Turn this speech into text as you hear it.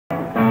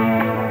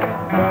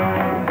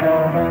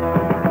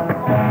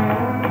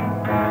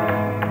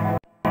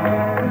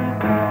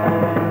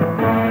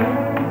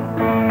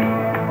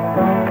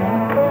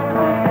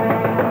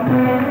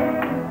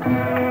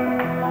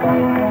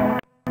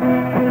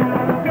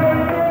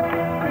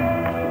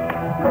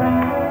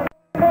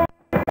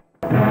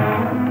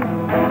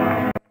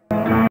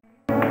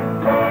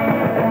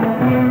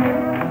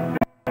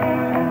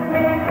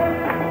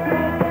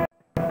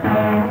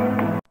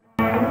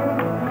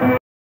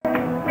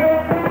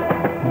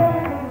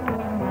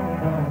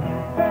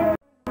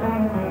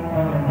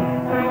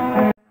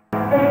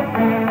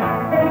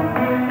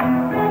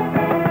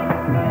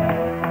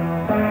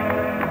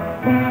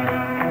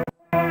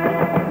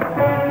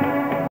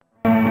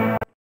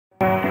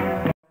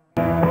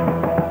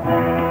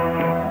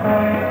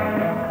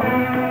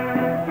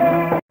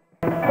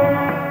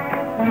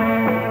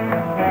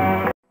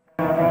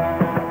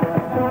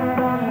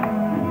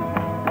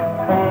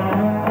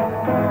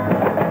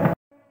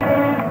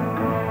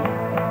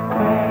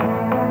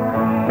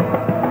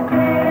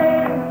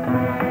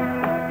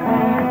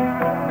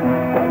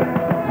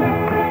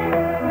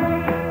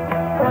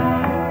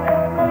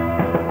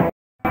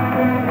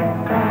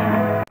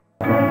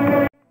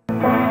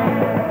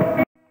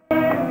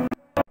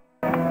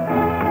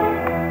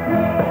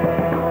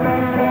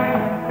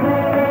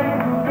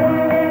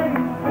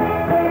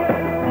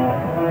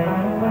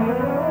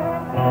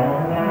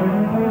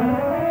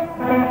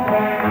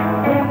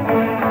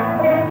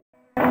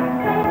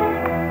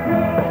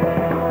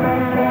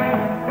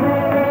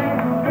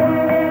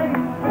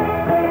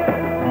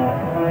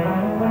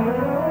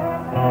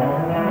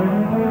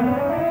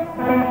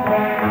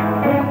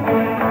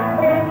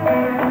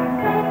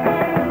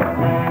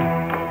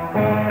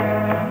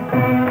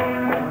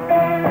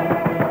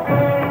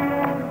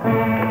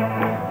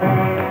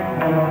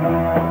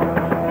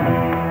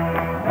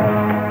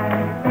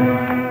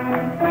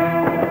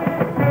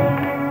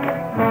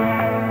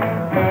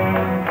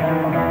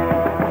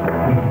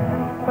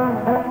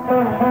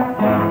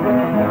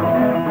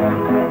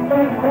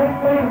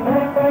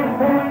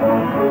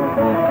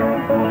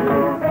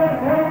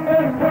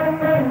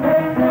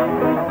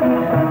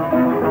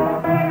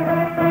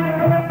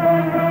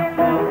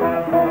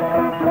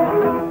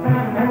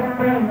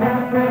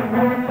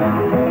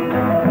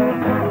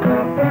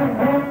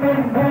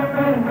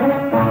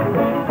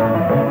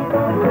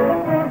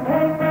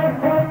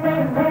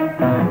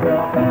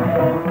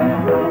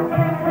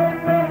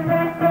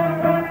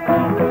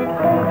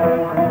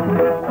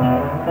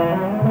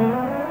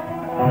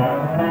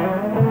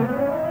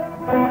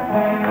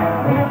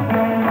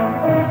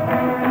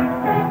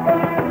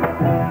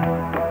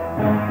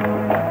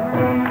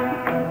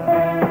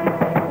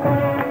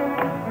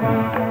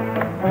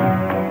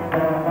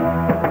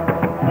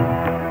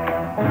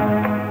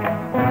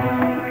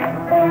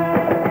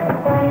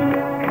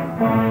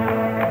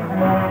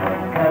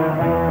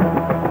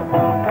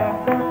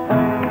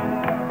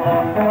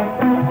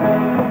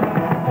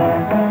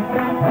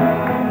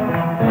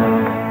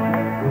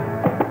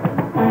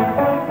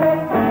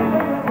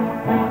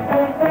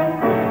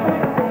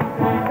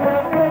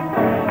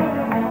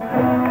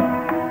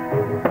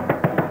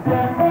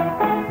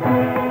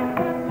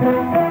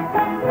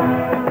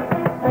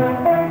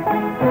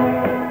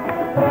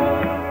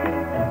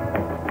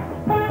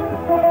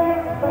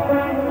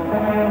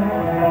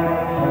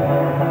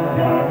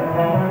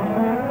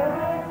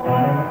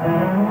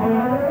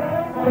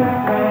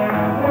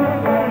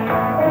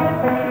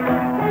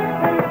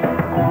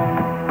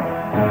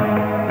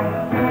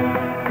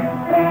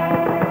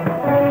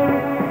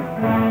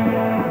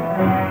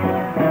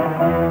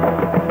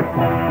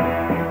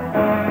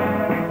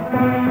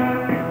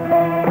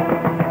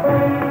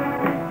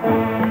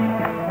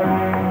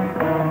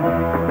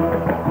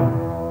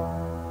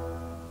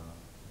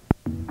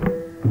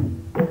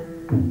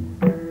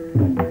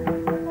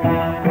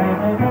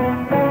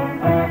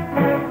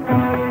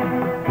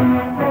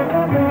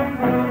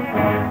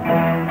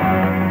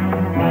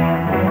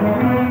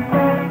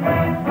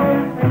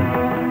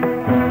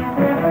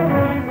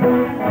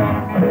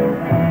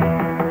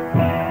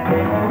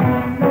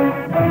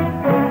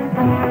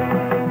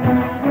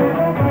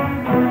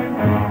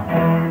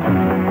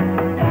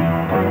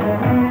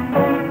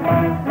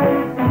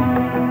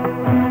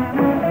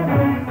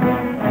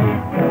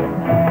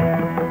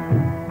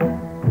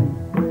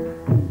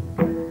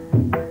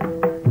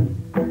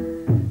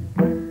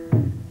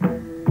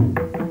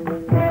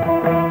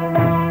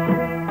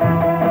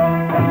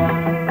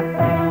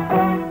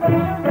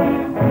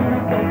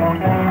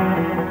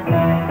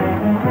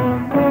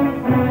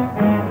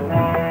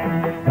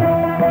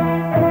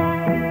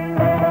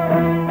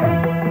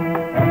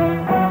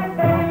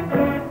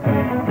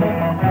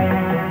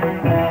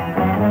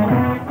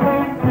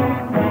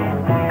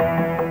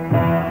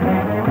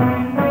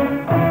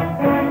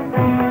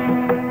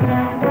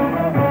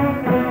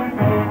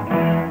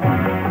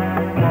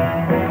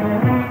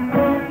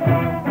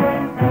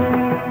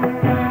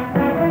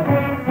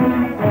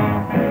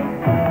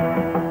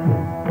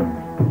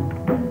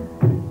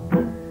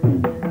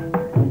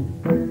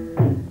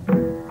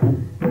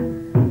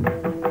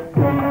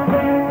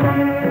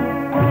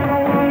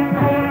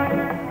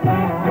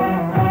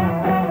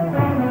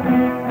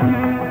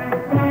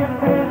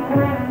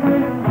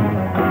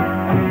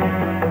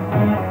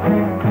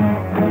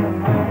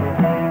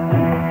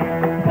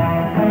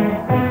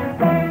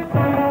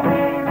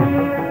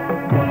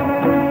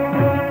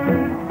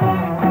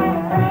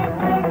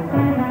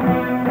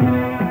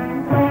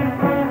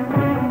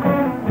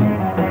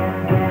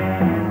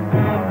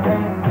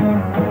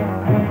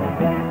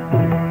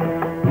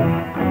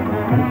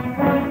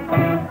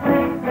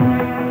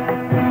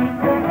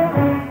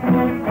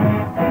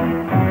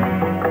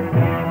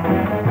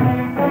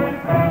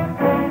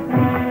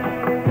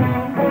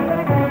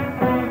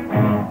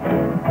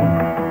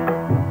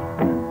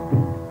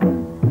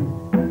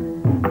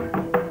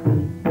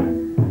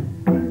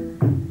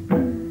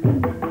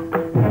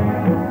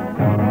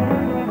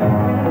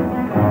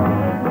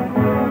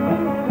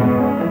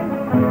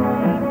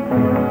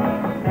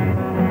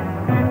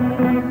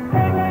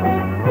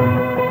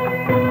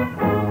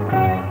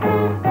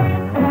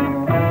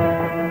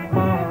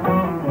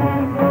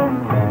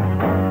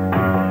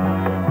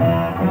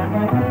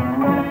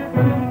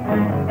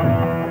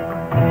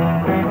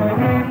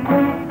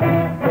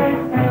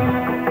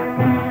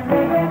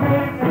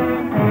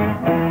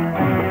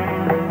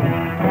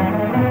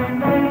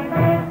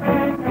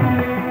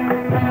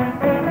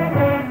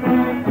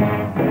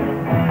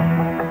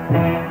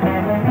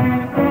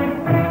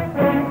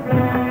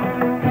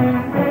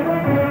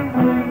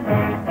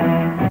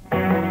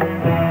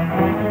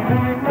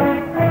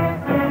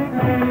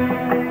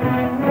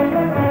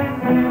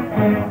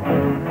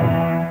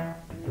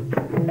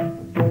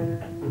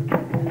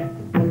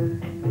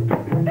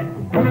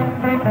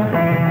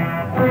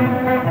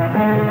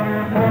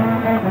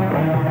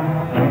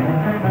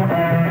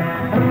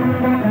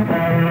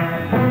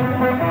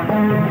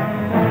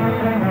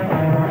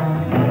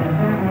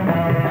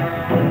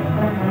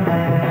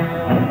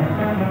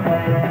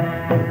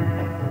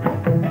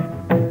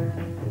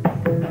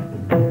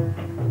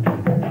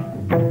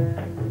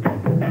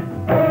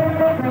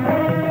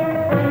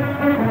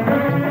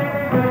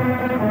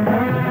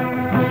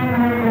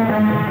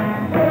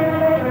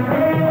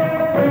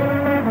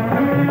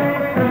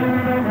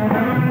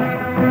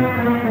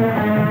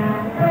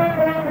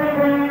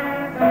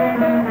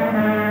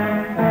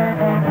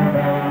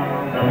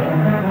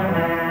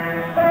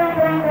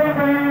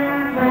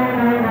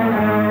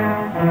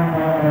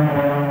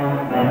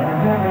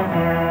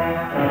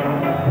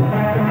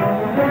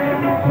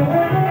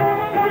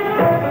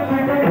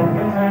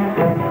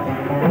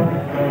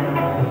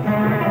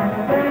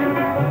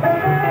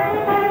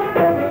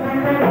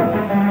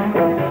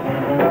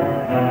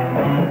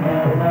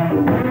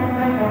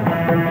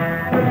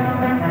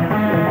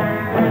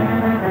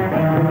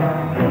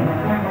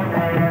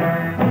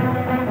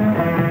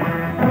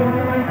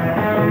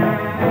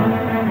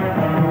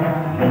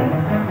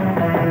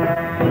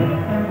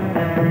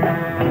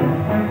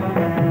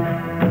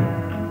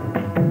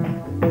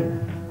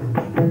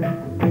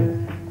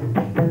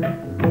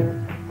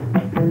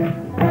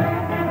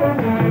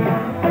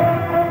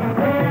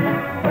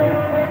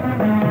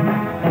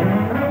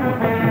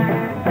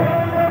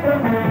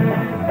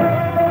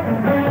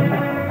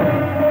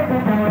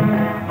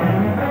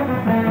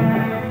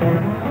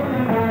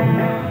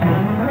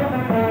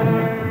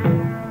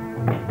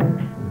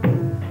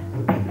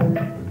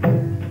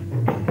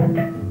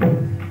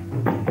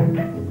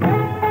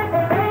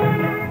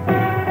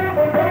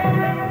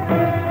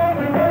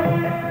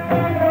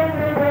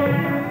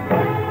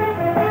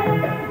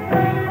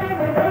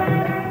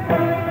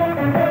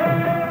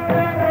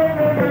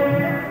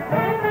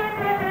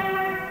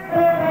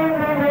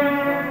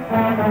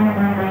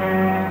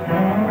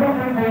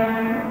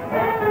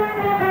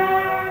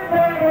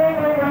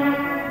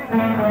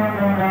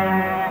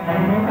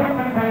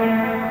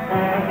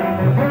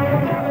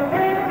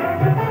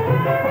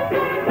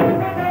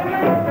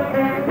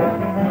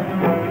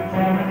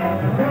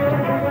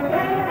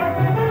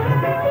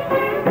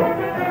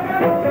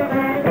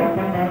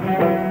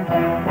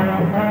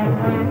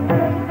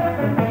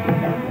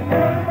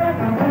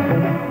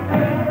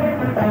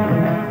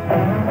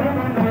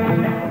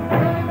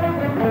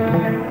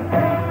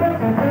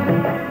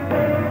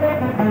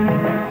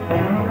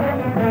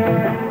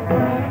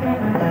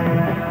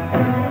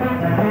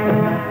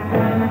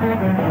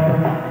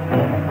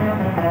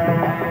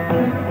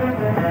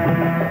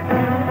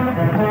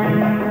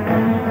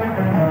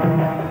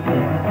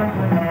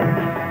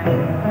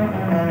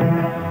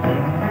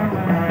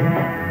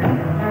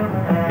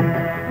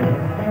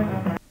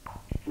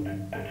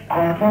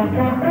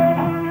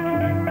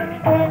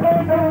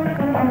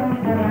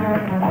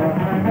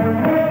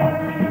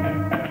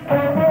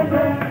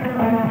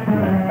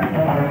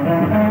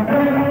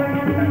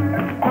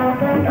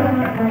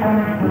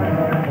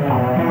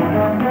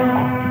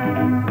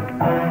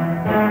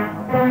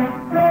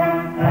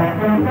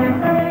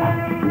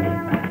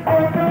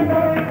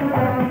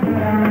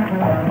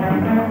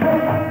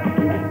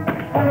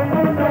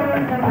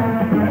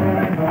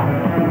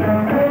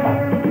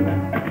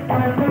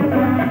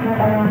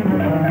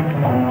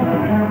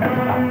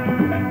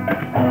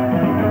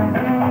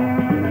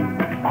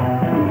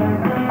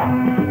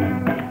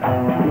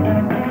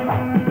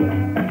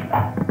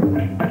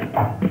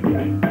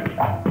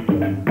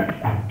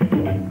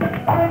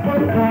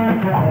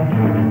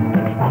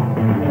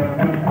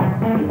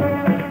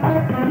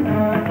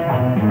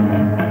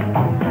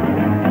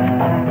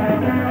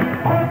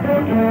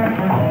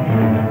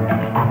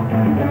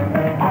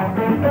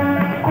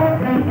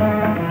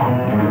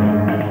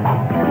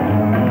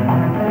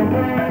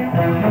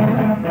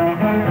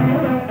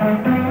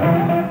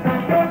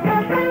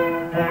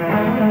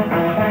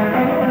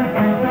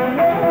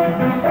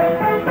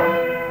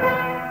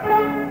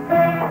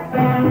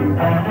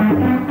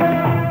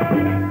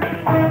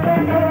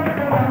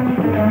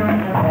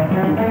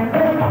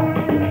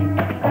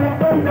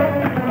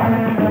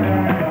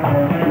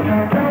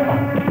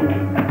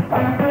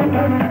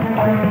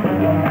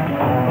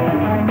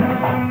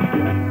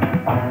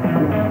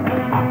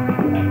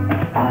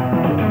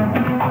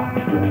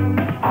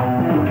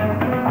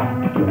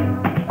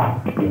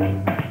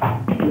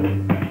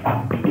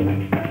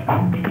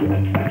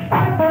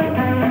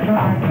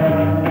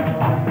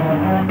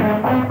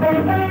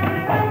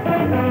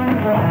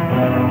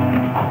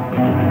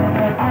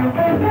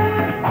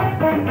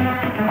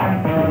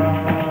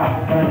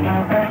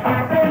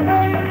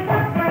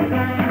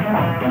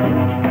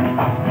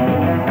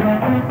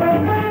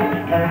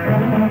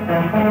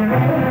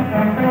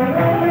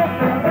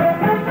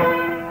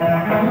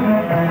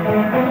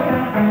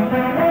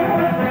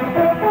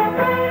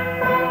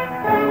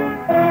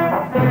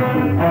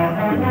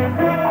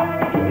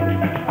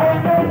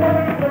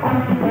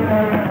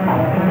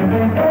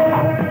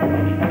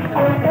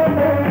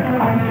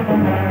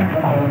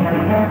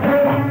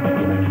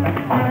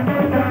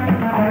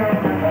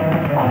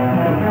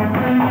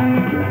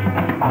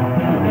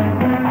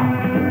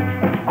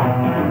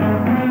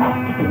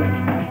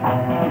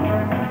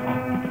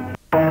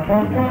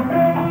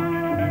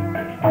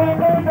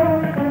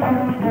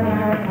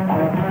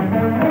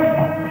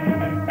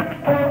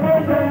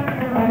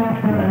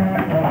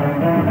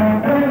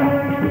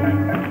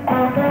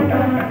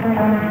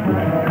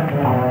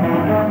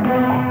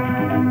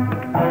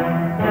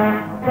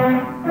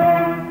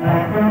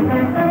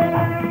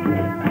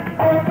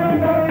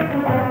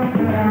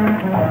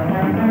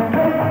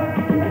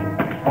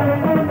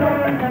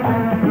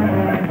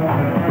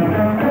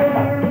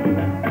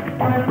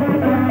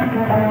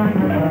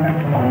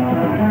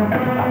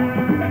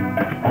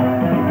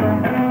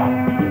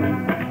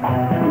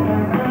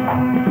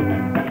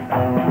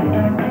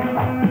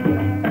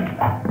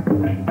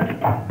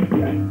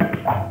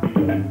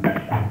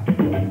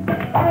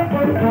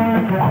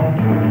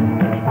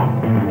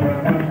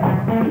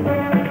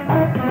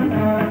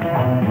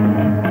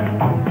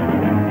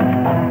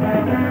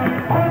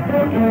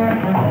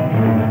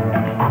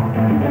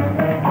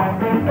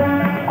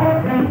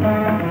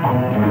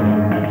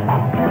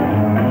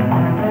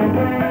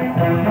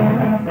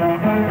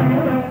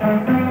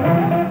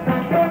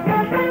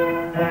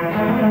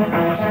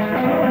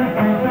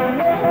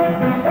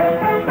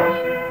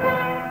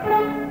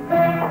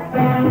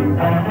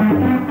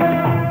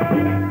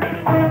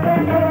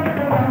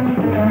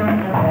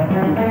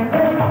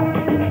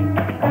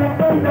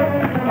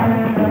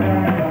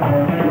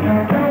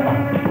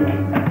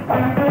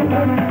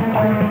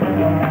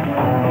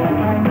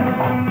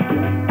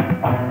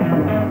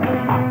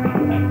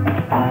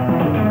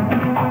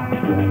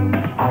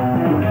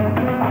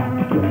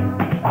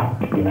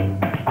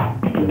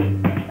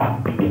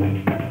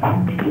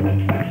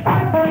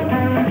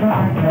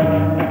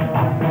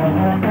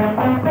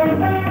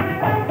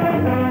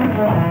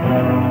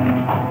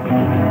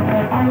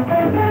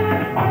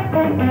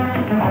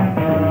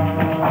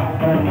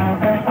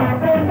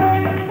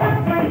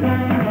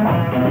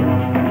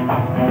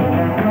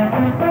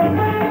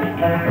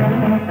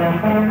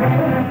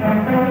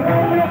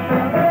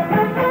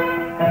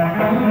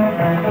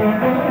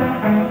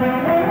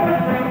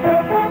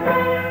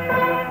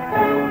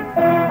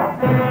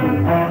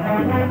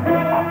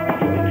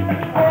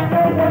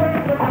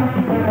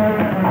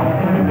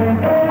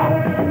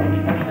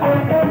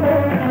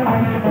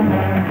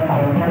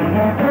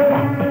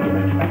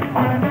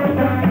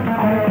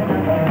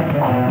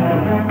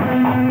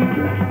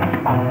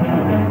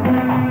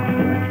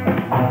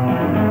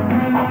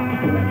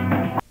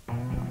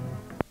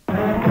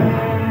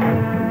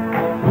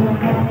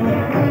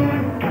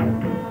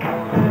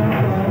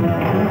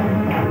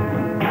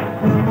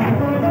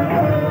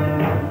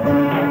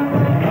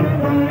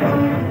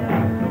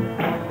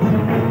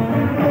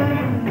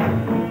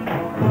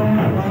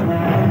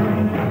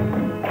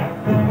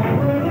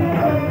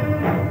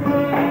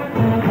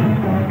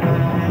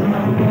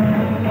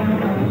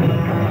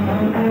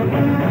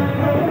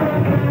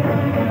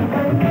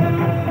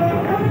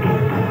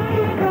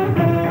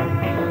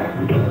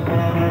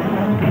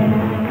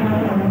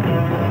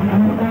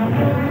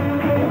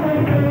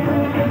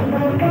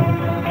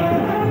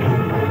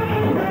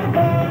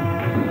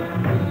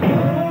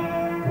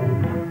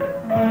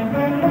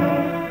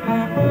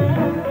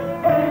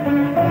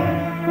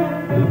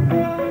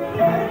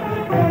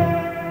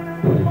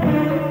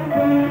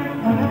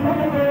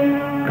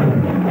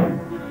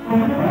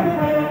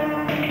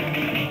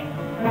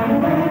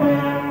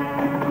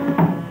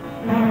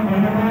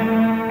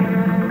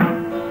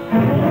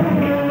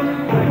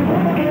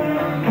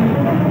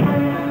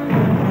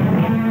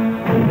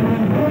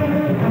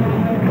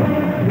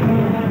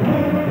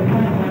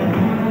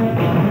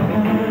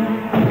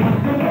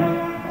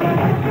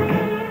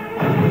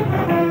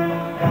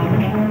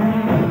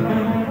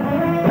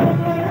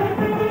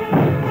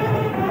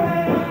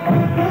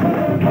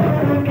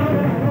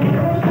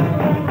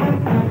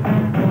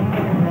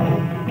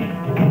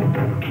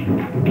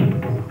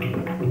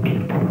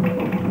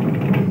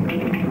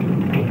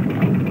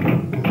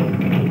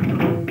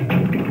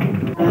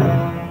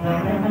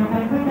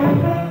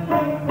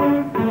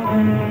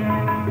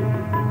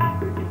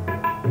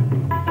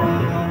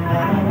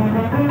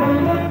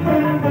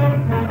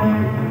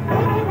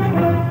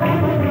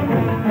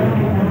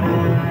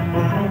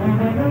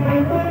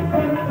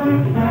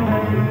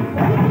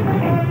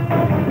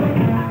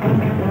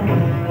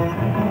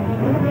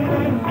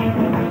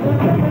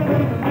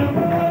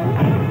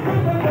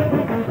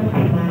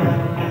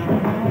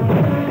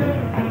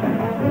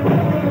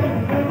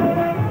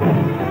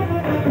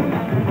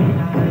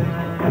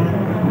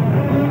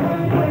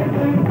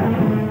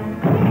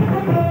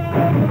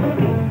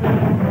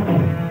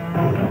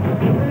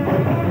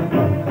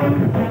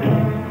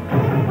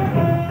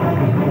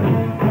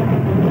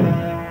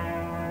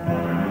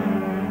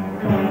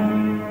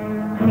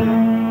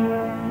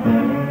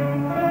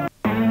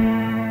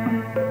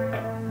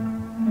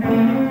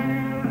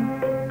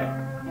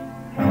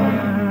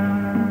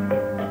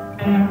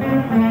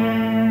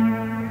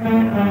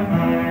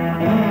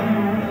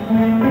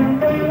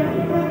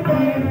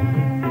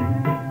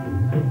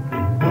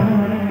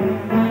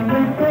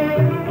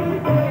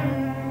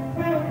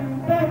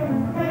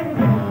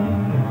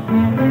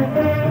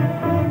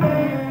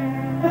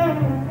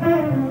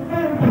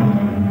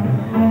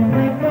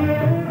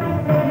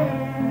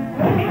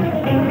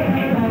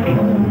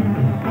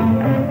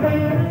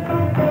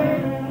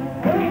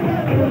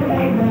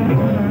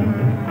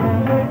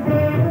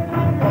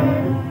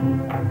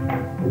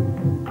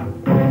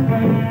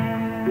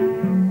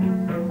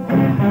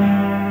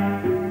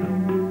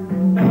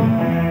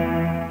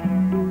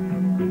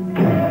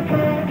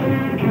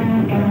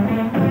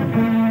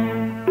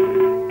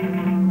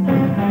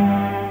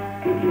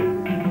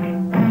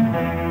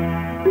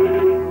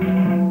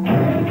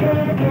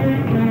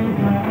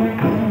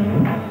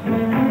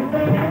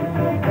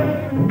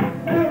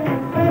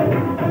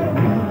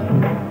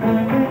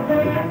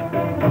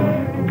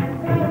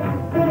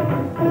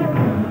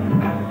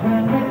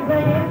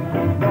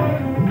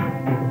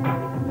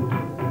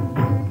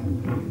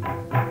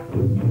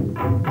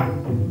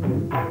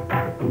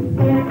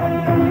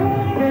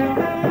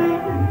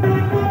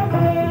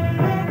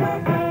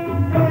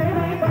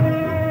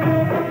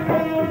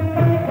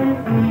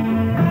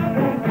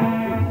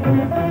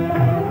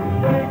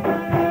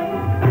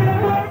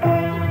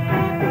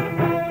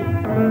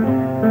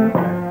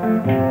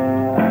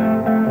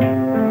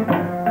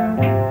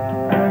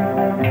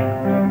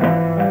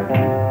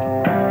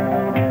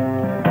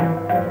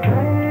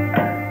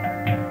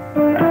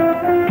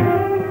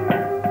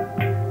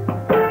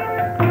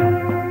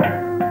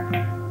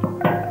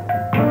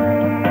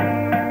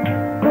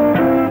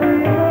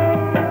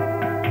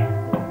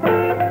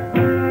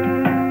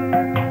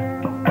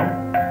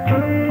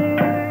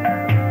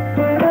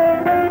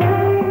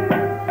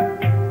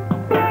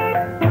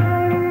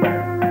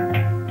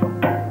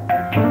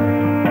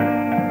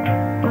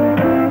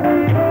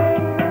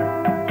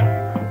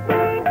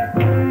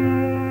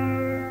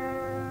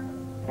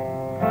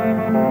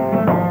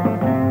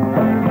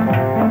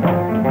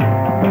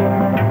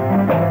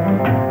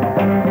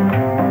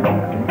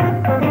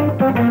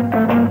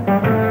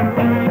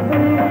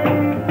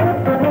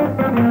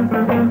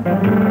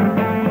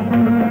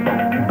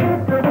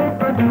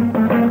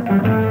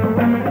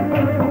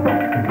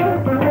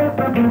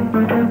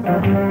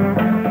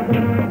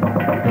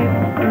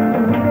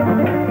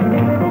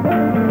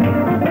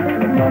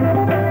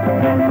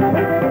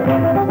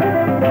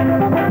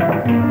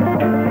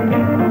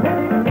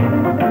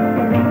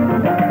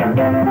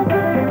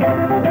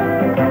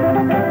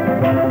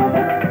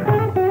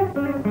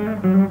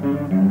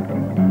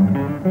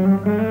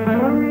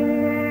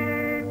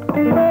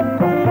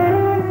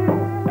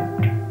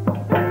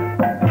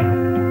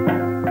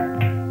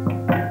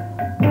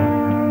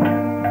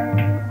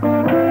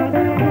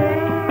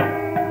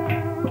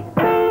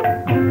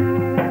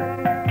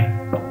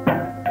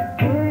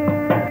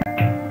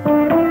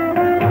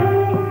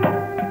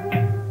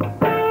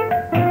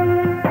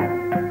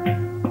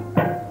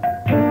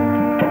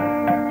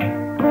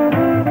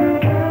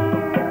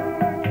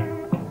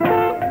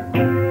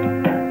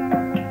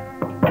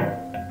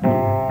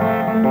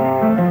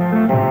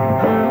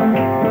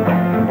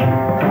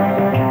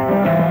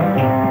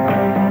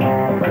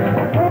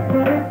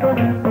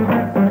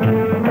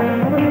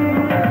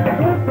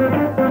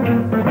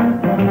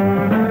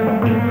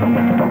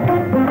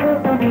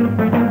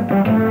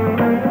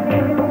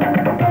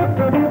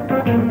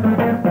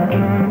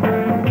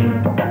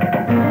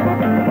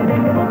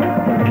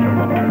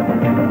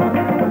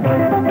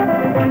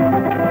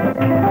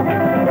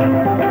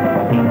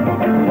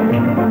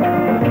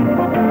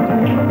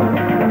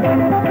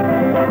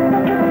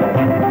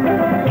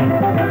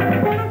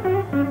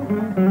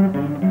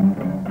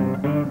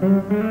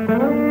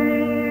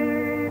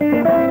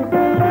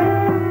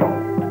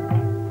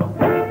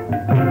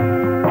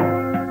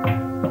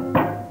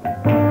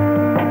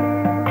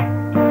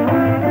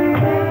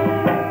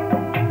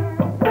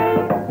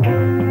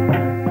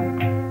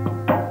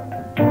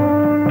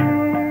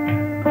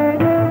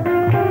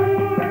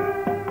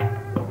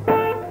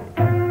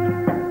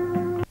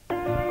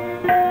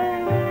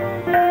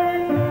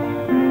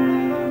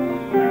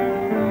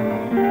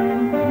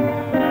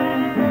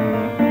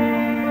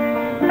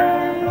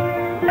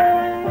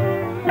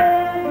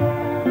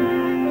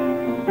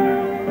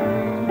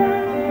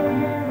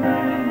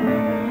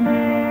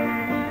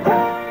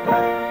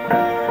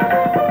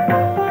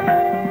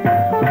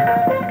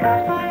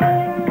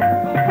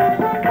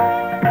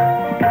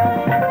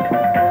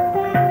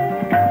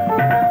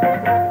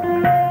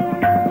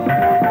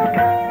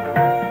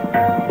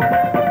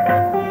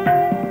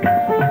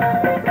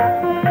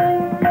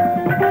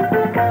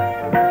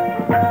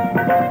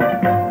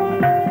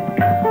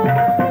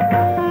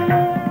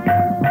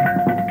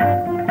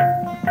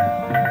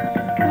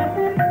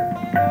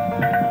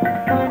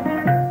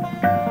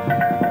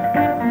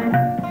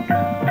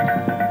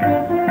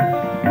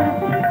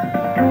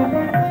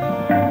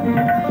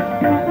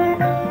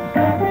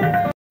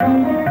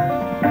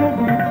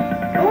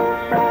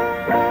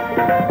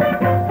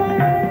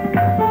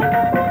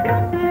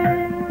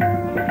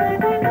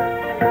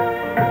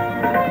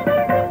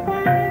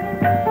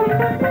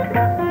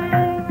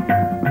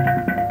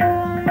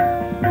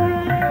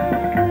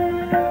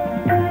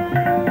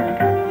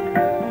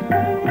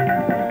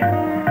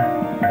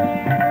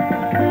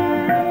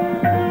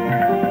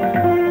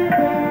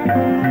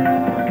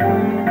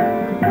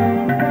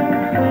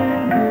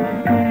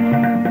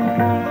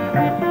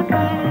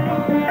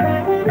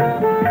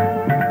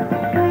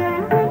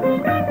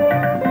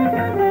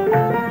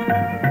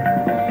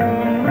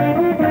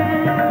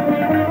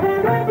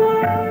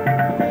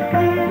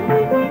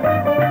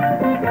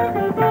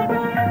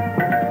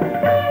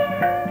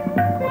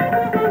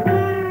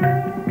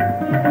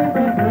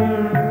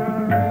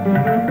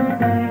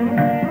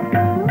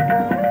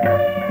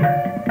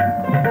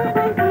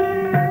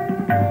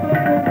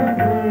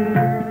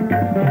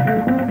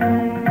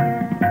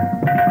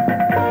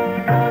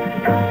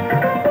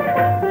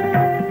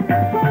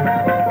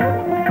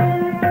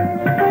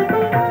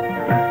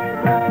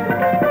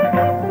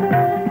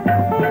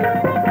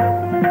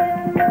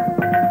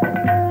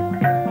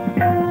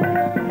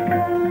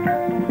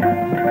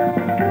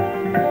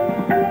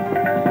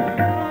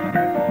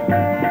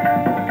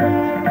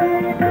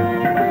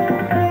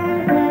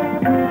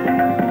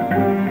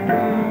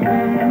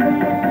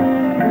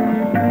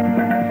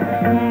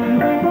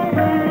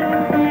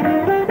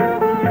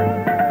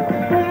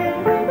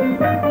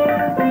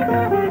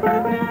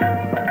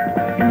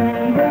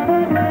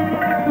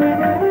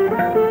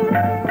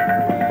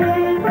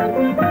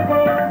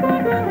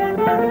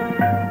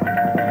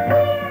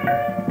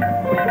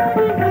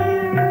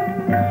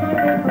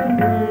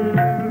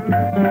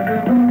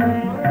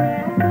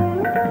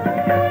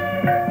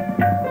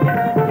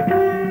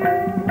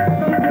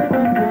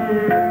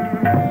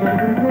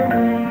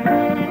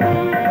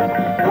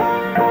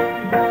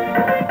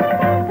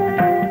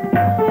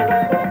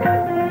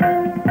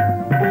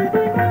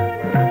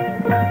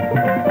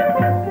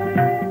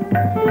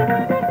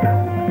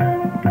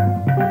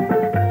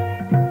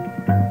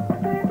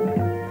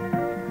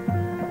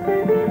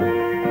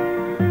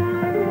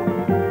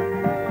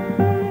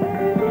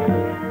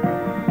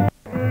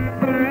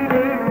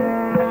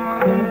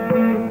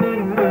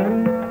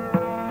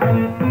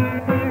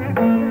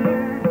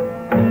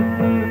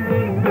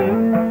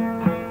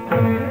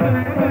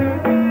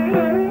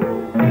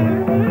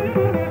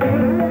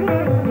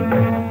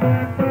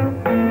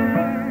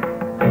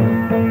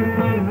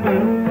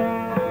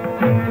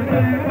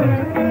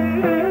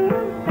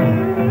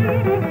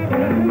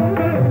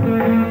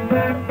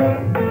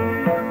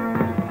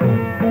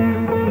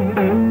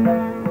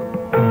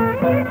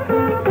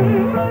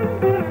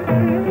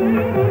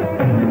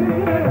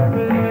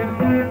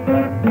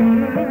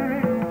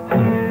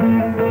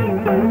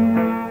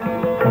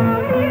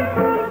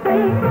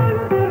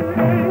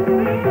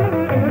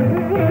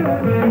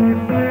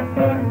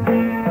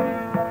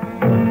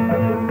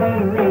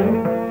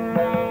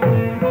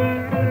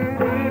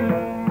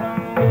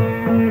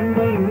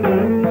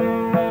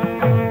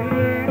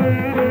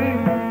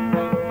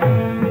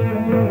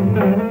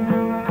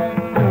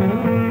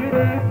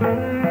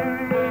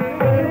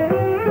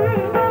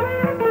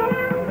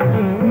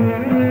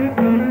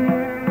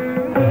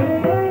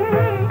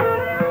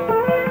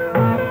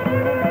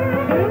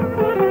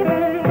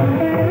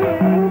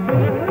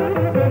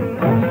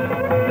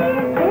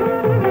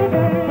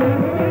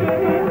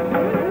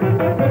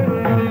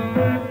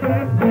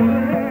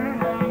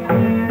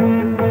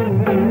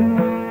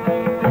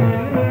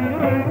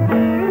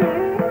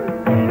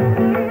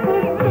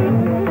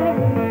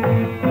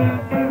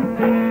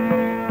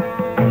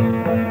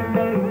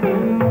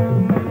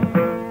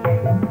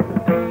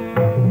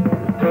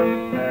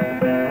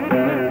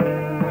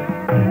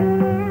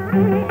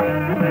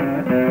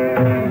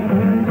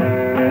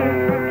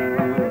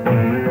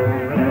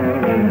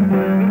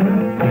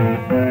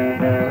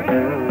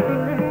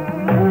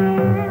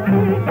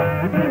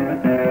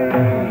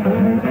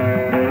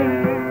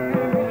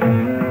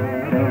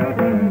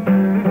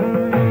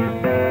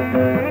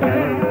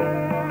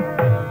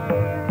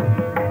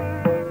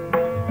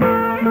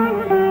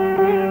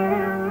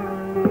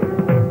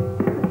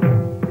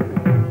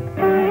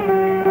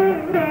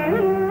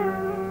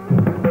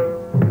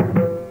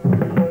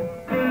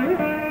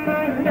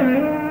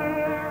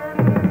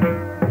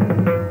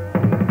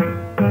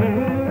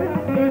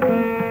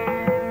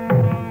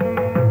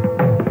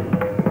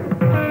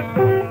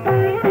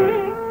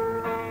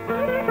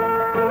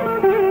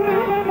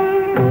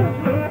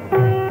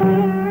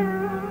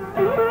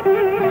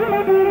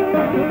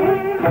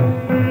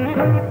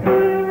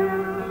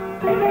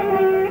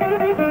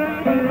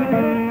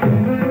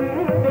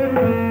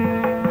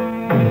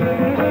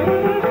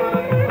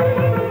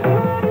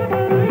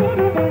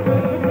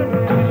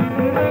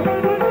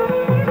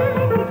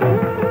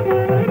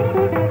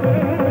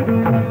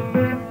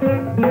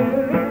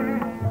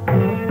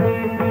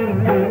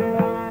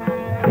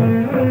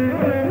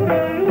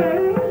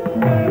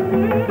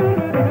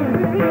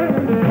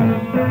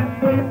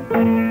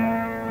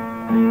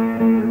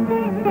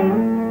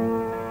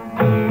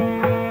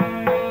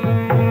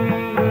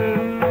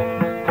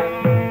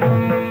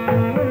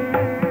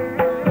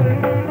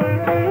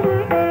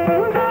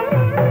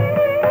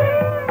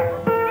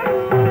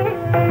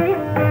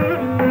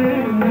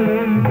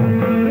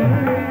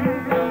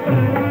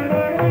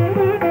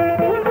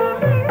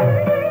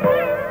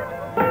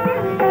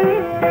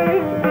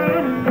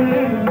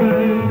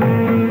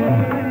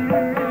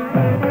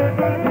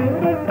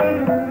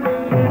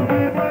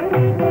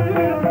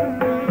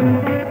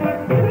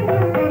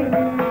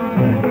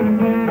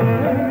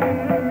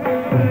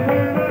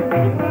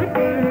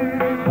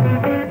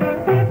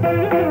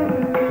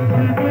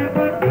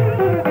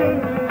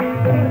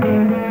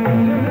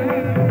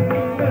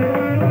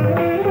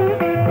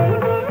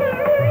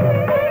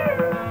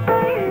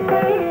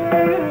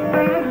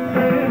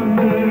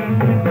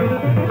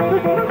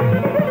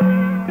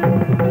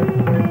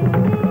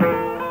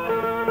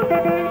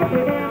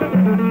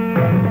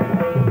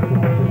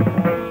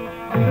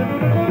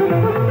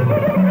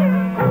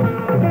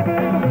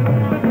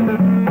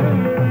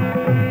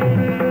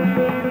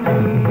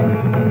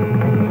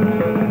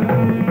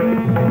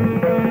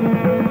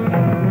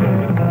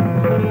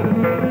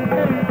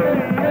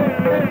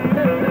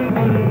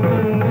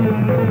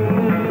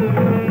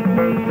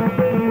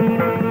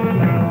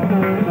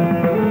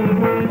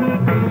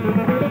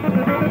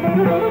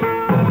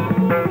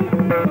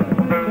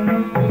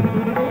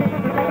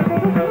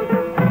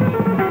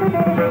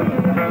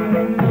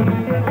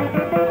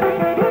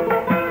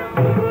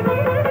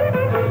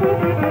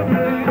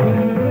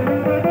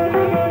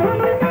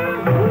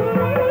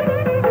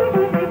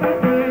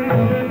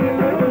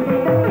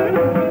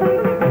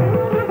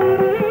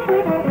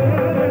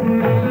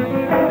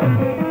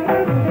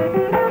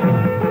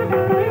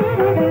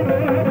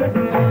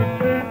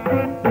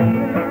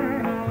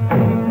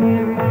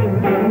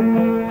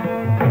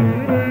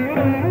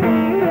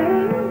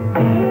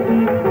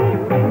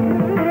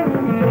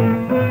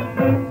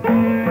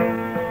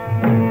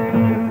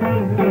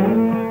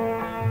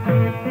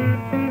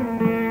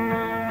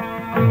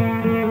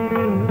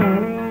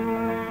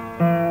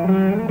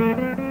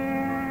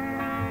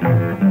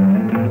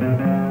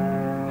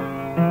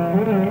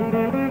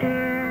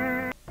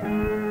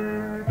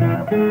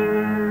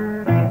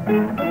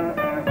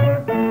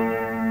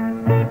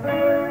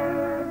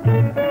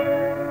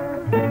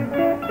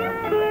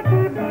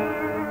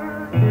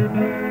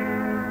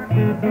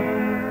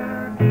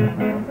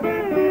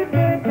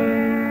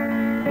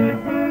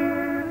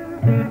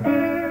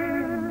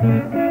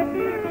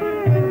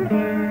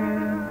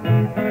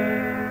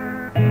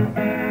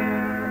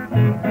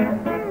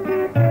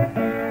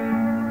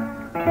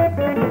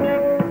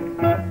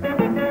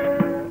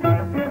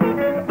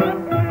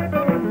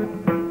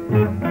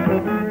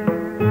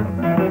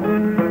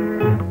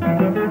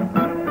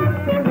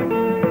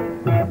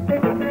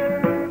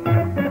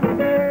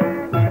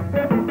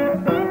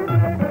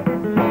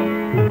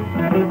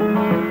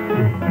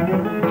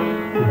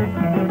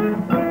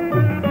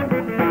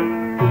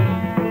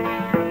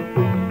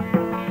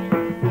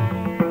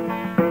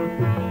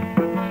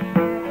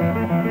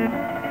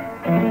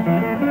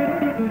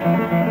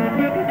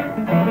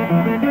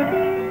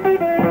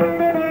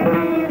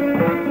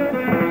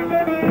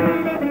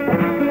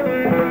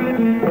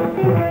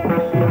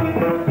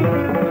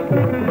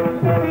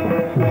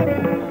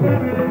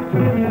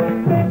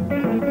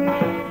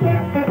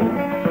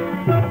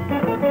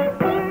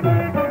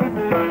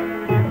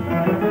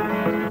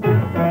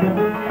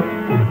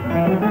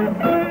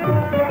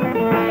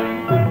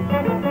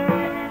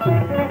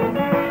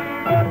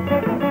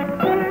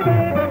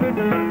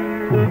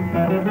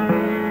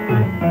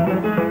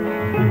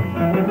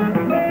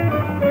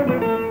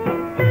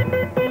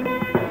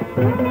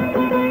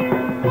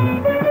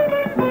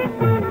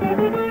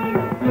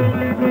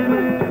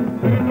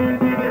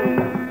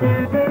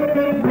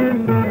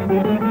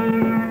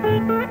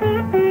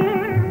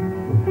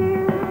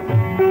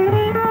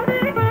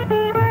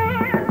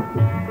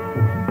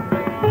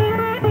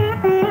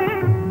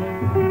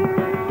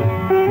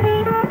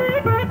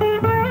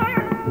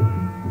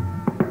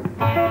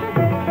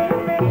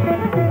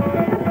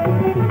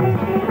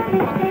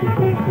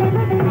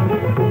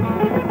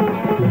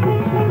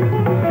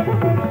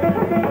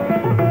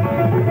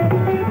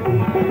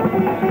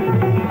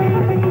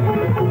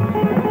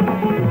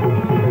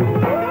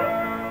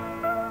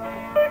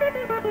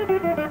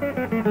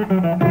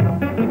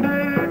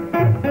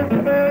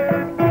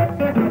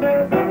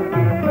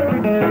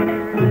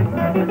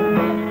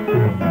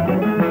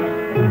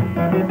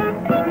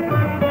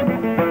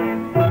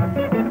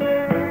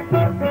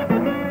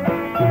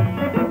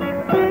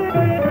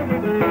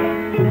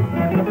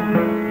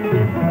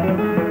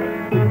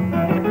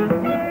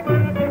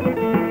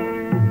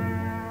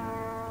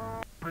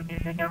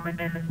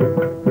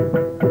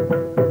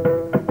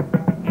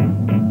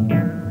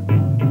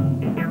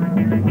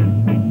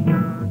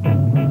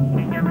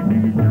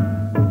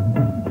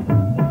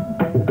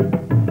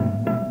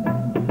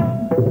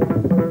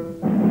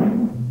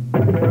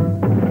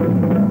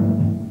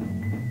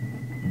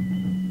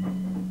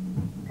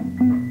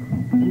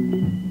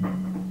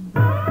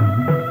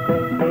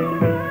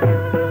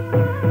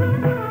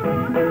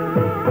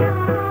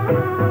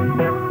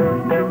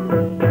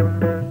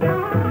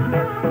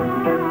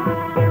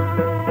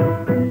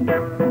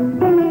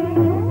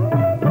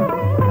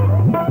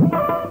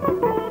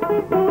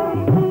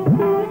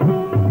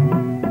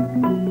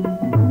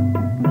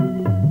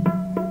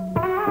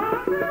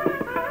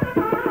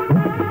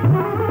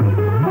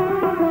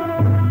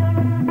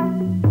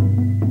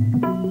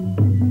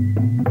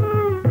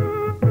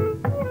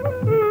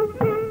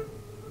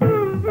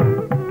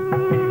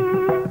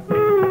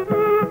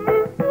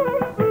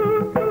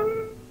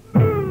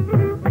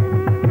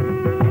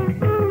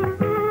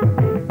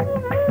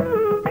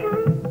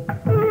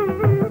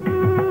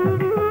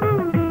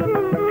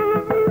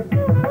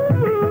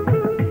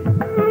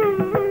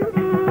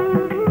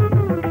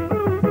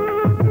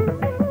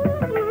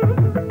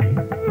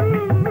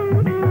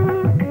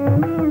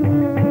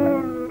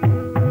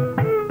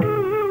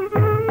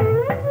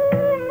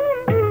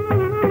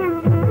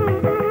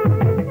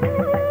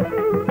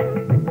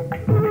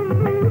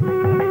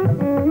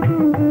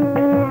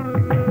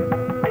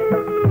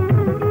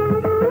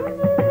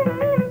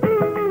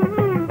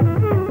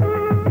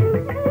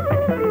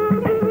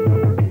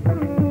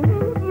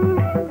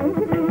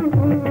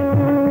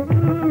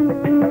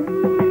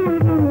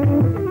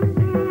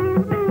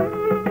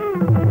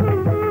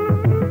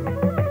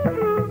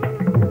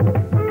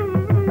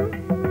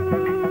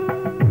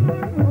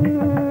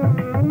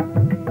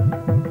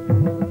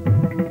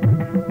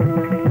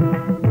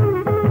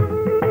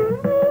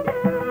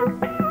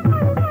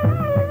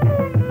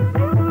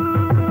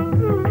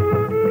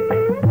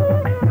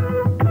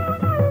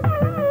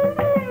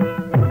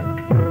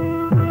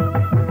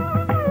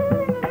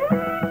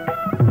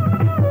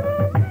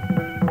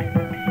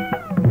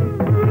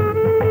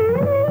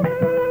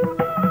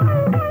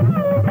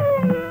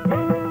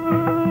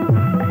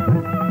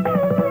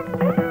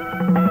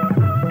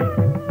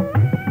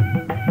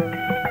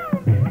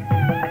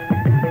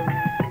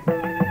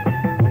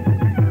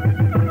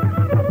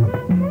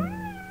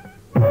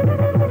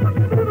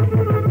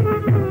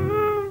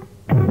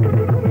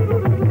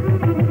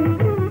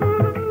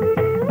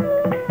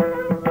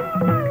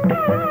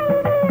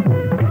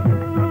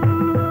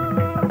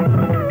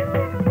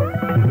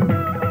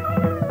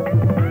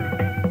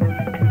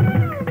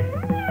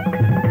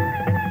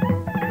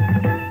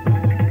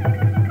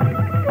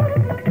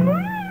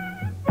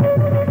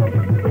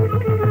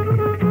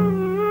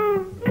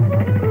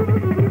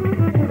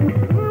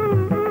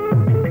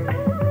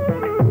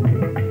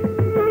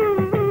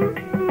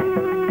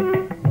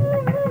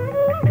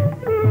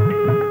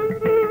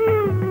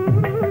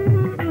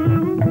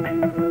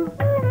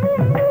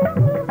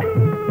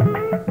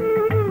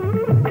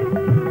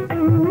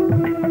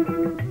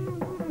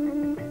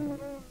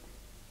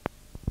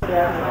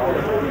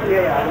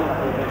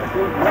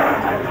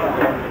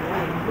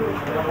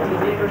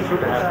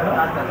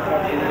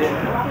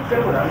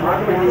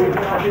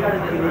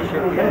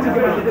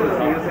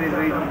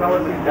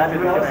That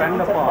will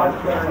depend upon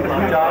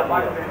in charge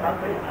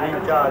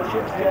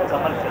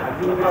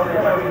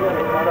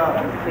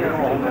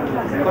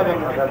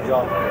commercial other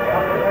job.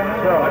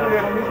 So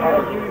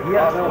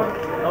yes,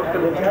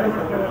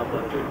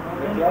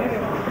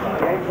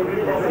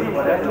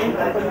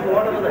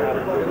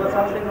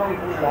 something wrong.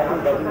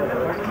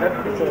 That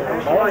the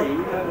employee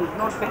is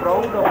not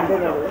proud of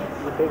it.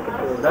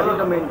 That is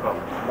the main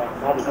problem.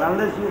 And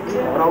unless you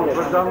feel proud,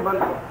 for example,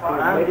 I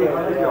am taking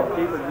the job,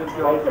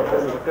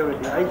 whatever it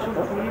is, I should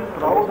feel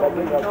proud of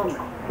my job.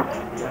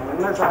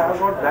 Unless I have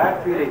got that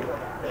feeling,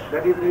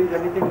 that if there is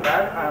anything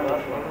bad, I am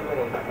not.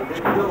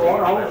 Your own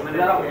house,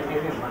 you are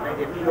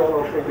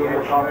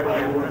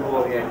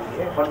okay,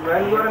 but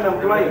when you are an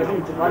employee, and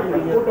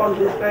you put on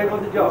this type of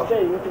the job,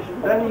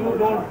 then you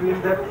don't feel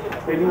that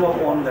anyone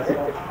on that's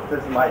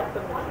life.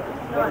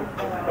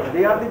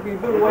 They are the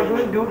people who are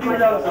doing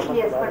duties also.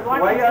 Yes, but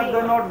what why are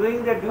they not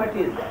doing their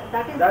duties?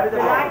 That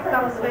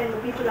comes when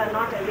people are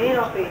not aware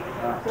of it.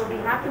 So we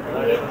have to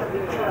create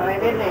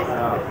awareness.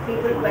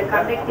 People by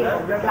conducting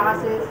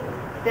classes,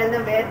 tell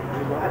them where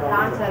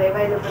plants are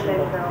available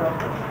and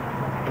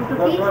to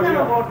teach them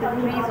about the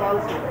trees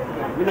also.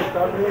 We will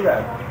start doing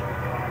that.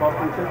 For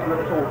instance, let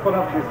us open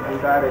up this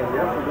entire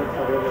area so that it's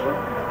available.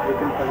 They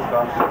can come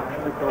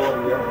sit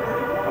over here.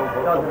 Come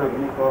for a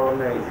picnic or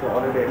on a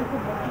holiday. You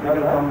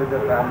can come with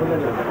your family.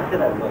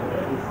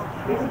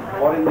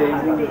 Or in the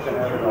evening you can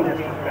have it.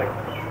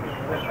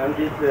 And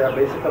these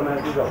basic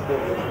amenities of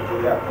course.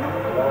 Yeah.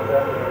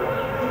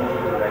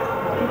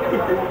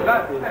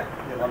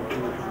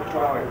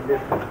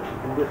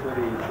 In this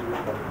very easy.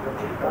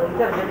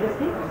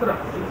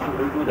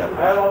 We'll do that.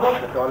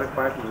 The toilet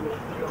part will.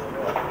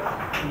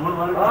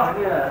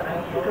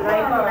 Because I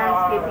do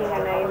landscaping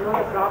and I know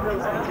the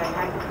problems which I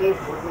had to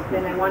face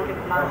when I wanted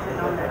plants and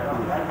all that.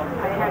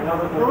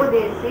 Though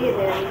they say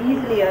they are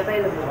easily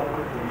available,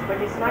 but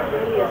it's not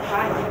really a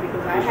science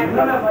because I had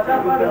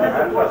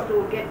supposed to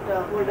get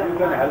hold of. You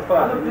can help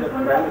us in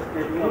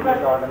landscaping of the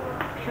garden.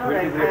 Sure,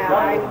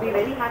 I will be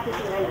very happy to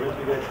help.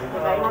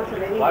 Because I'm also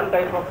very. What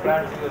type of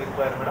plants you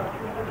require, madam?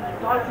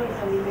 Tall trees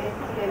anyway,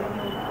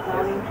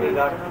 flowering trees. I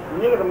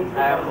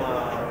am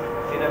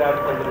senior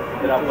agriculturist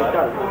in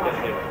Hyderabad.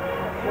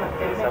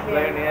 We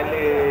supply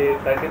nearly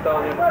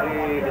 30,000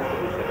 tree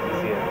distribution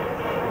this year.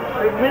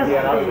 It means we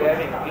are also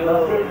having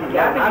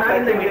gap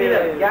in the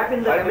material, gap in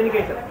the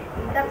communication.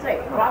 That's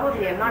right.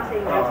 Probably, I'm not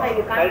saying that's why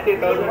you can't say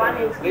one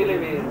is. Really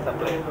we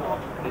supply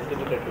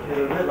distributed.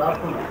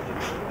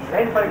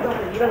 And for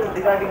example, even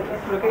regarding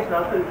this location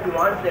also, if you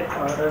want that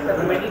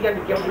the material can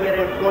be kept here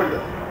and sold,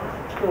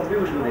 so we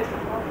will do this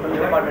from the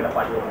department of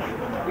party.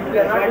 If we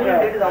are not doing it,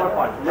 that is our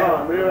part.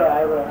 No,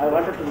 I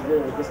wanted to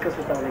discuss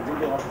with our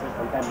executive officer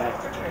some time back.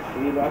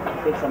 We want to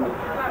take some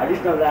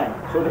additional land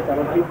so that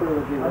our people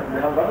will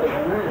have got the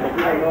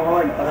know-how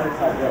and process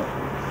as well.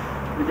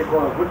 With a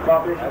good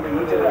cooperation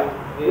with each other.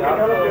 We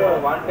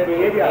also wanted to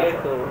create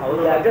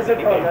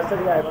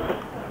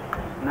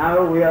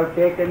Now we have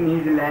taken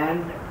his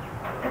land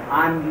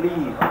on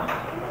leave.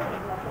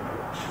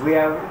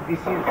 This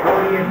is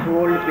 4 years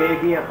old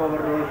baby of our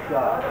rose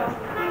shop.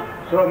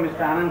 So Mr.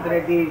 Anant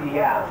Reddy is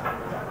here.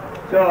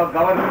 So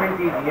government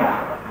is here.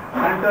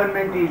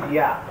 Cantonment is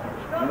here.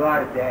 You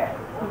are there.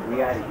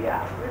 We are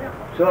here.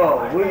 So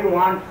we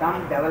want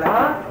some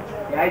development,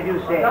 as you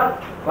say,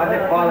 for the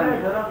colony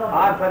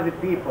or for the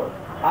people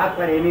or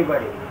for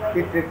anybody.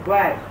 It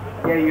requires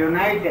a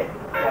united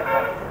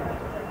effort.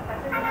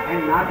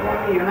 And not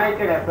only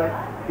united effort,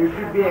 it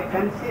should be a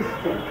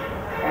consistent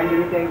and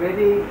with a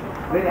very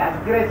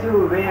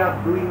aggressive way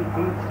of doing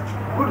things,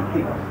 good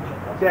things.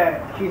 So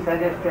she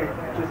suggested,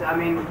 I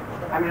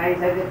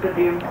suggested to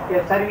him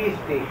a service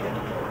station.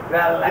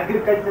 Well,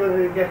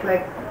 agriculture is just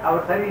like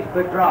our service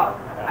petrol.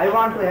 I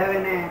want to have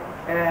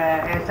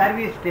a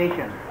service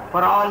station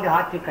for all the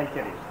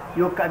horticulturists.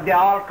 They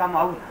all come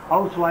out,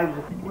 housewives.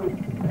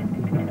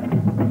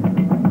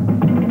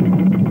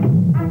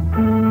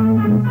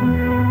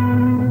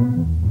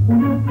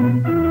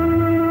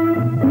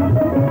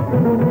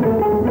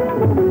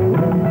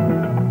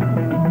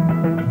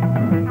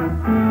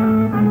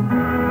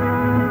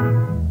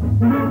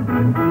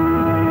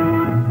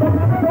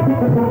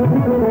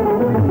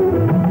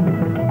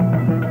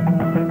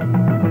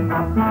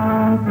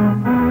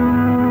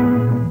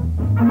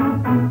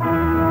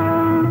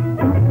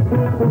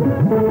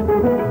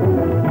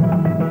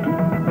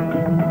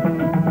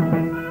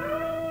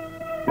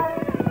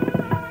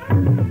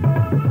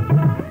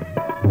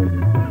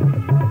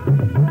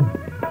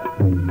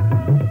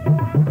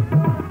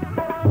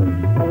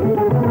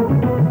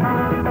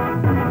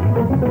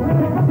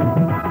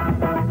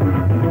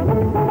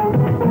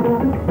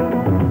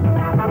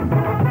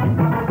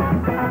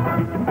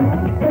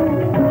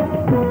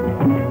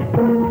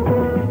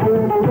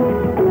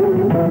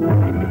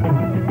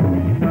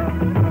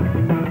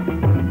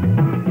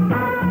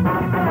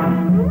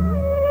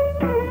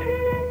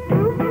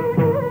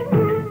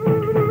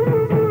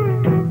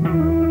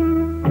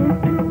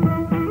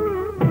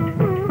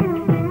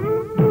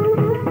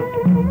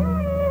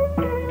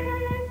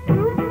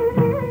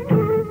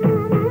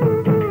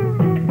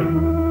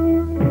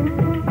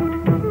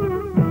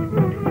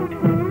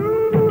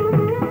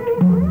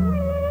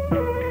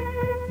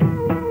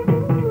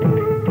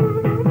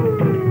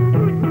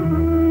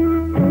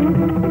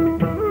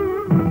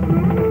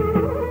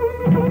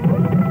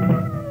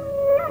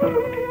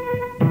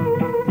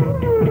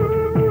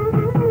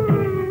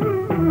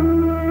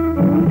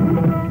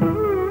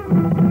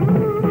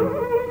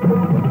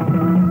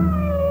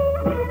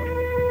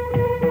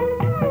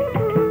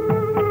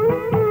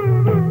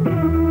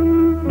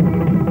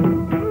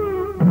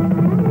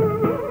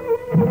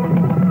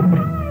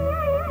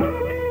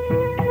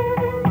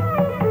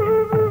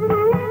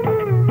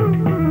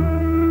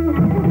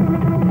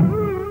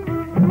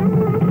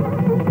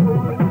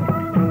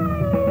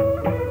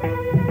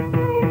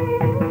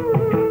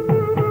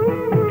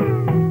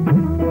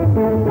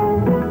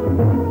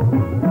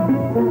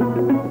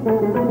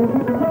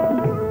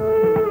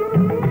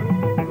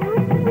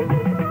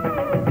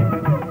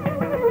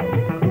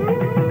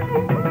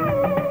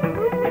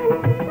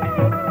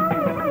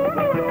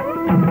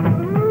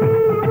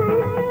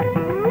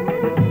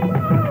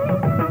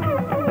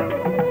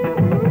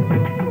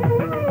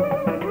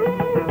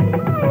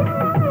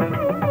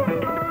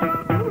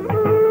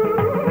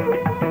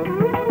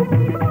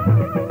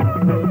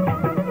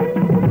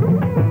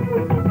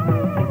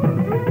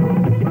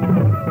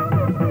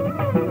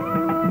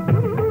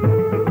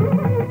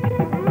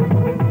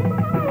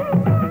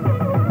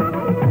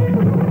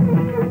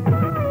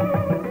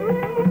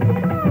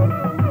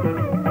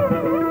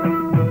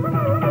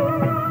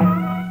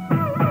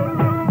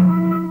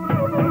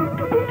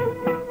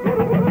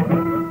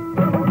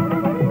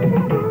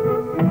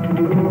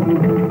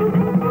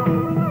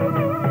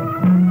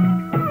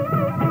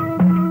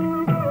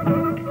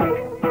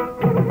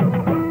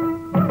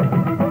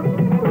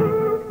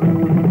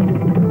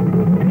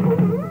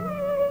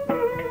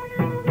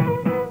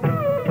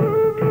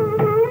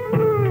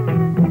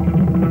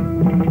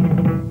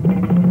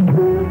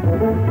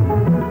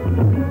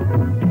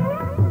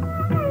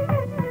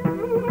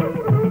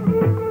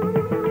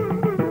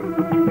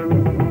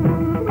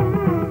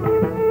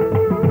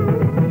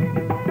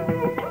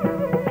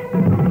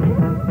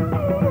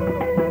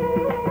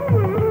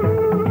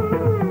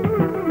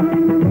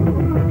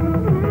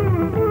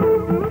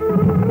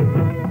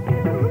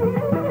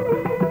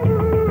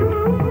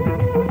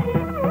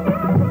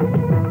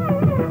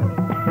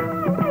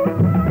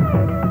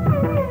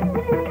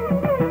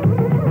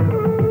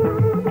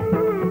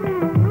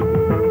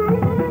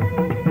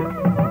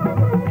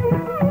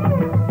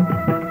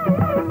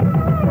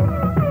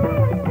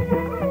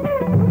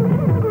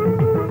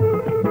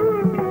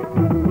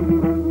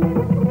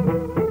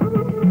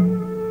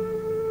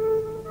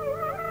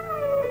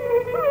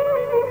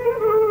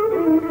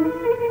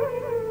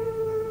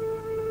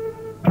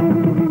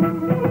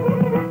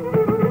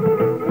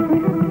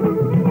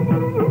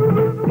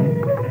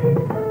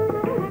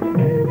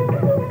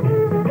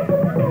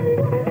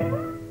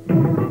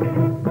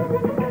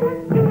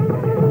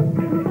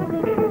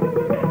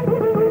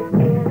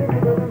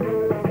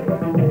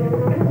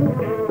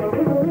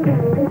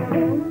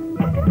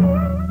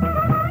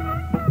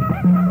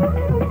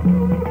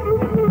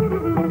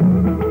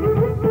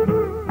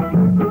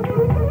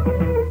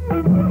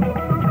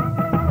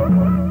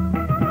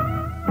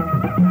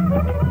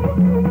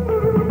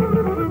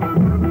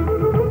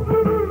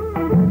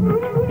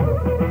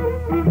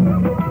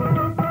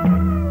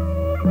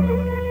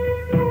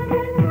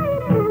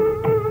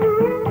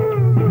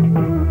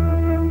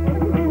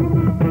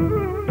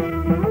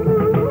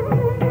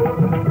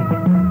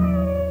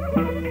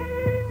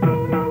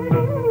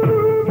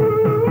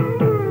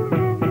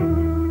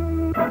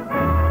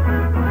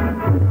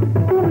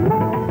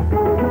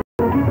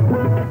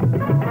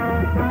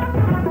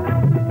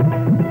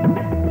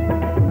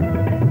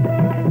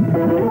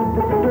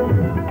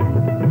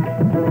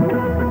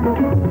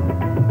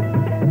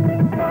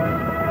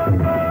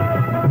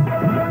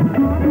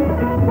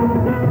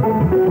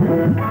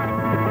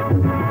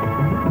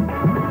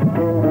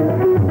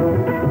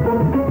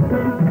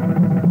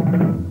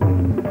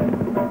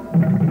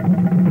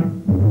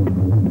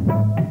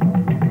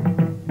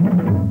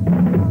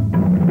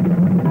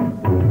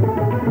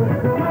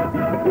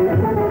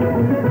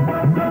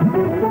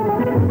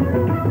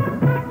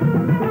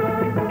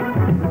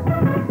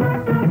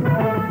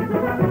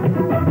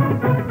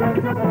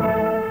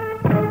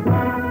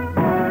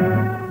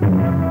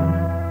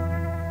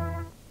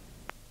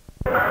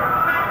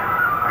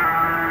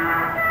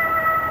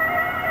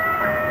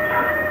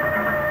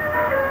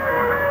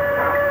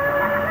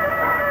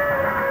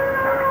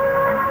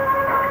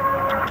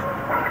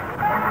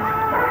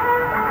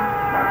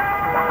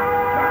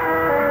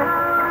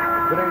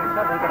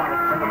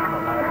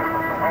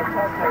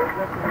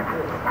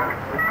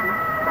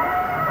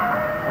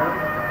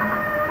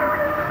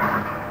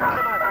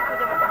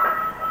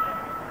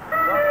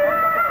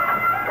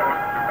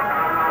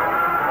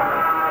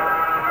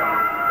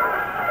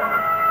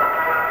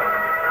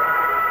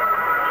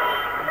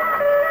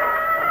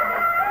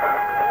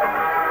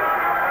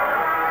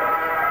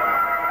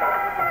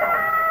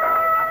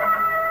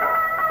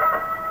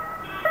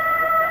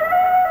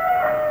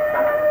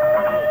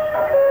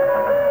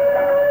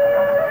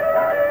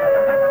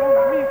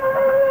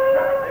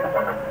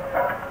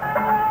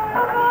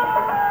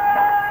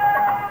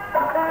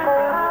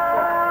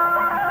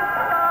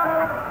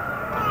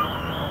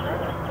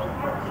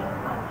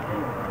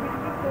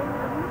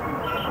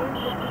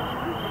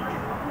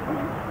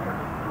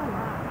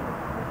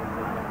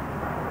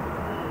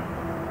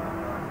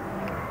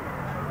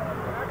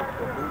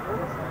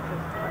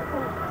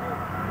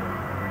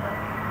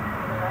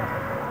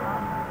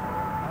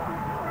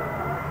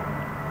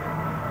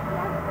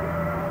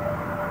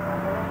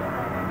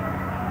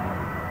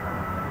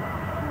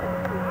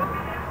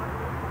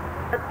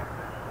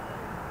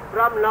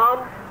 from NAM,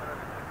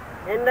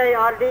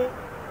 NIRD,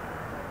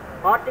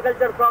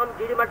 Horticulture from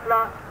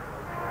Gidimatla,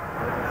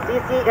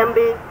 CCMB,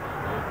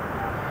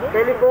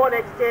 Telephone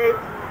Exchange,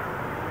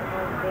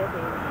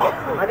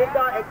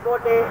 Anita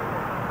Exporte,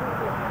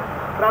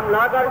 from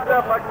Nagarjuna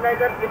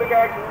Fertilizers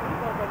Limited,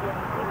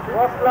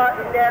 Osla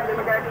India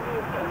Limited,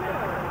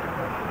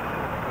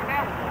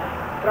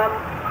 from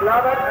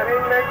Flower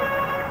Arrangement,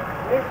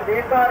 Miss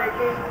Rekha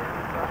Reddy,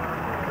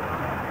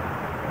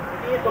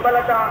 T.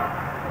 Subalata,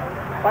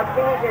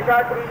 Patmini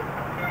Sheshadri,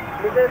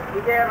 Mrs.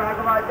 Vijaya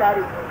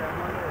Raghavachari.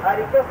 I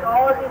request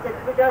all these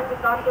exhibitors to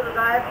come to the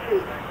dais,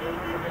 please.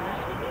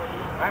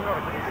 I'm not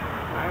a priest.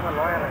 I'm a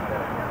lawyer and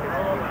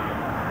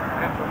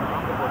I'm from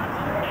the board.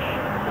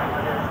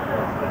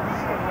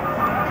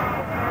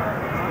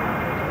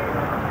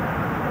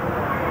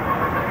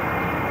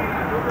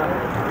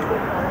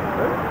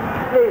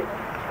 Please.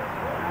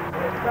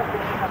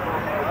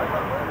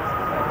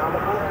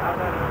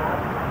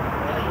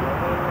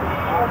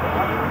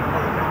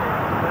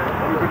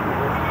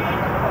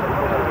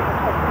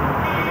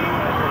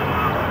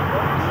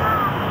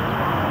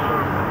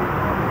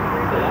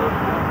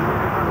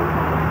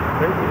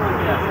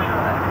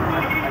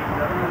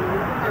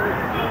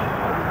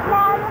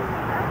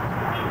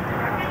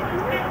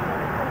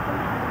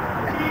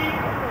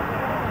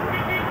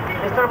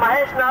 Mr.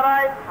 Mahesh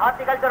Narayan,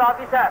 Horticulture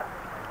Officer,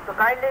 to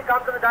kindly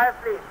come to the dais,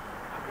 please.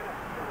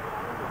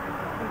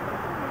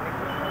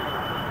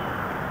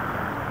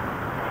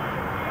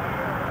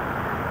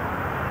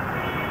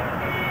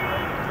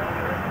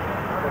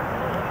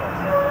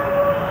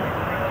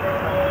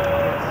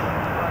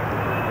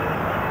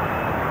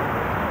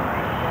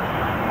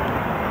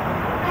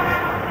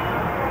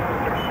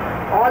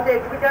 All the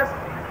exhibitors,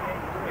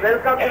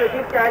 welcome to the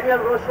 5th Annual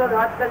Roadshow of the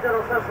Horticulture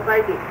Research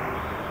Society.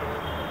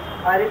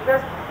 I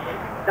request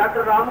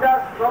Dr.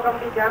 Ramdas,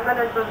 Co-Committee Chairman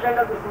and President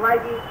of the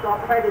Society, to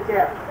occupy the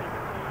chair.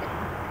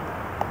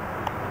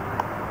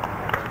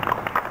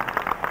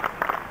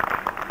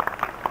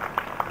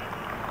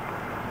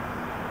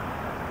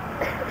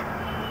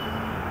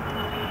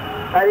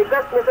 I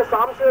request Mr.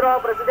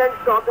 Samshirao, President,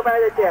 to occupy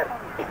the chair.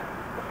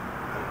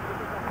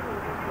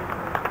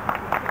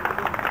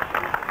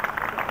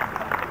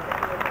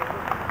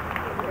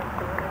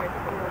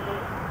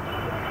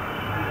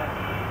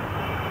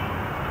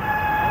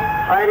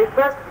 I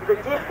request the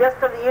Chief Guest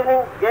of the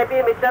evening, J.P.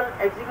 Mittal,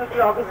 Executive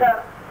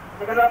Officer,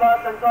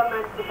 Secunderabad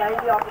Cantonment, to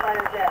kindly occupy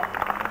the chair.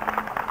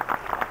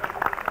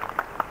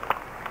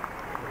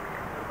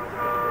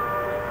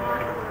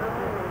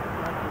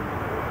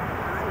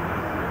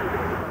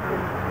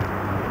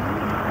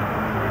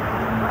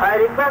 I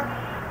request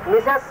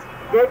Mrs.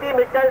 J.P.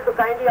 Mittal to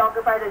kindly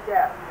occupy the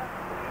chair.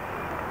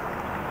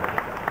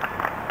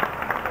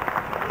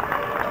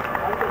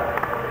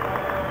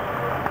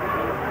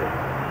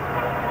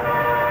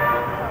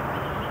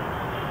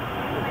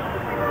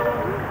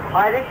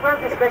 I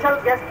request the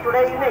special guest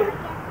today evening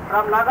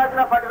from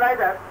Nagarjuna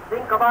Fertilizers,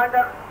 Wing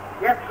Commander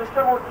S.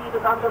 Krishnamurthy, to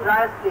come to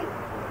dais, please.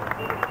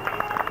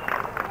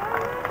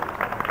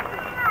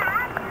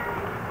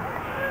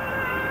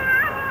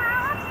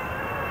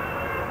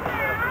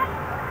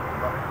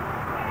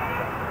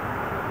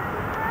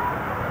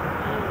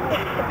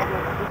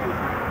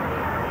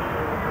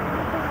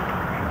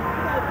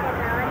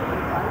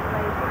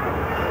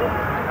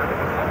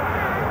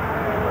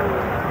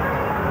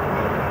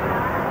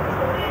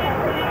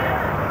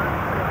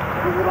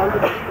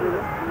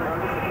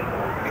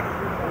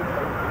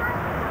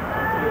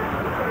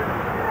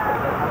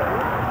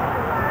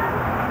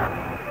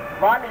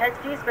 One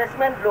HT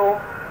specimen bloom,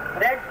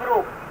 red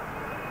group.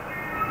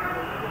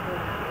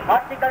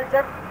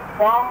 Horticulture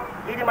from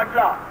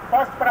Gidimatla,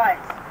 first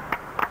prize.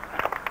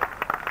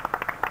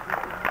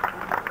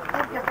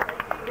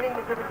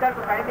 Mr. Mittal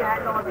to kindly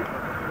hand over this.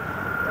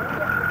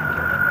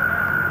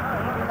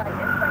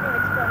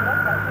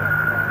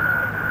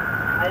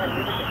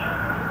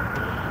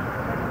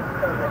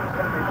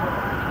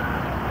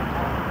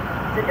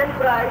 Second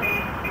prize,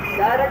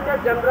 Director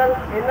General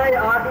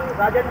NIRD,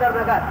 Rajendra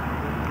Nagar.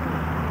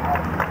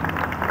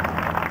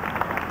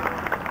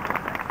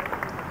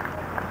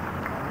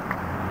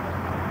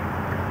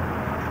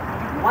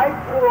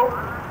 White group,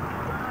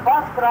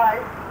 first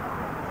prize,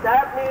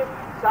 Sabni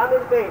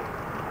Shamil Bey.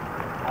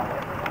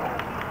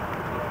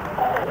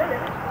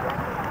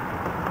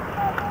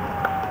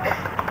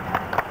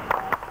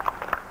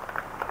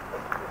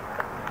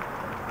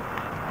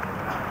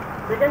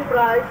 Second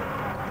prize,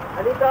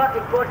 Anita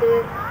Exporte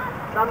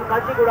from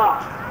Kachiguda.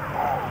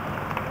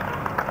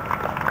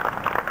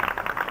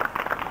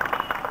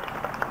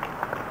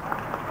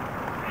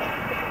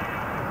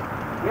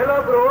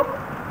 Yellow group,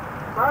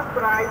 first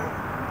prize,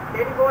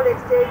 Telephone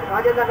Exchange,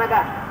 Rajendra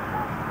Nagar.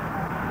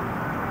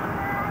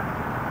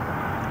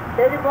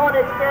 Telephone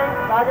Exchange,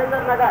 Rajendra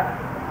Nagar.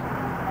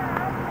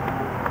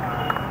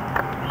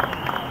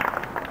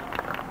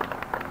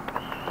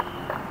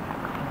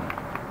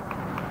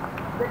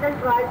 Second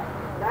prize,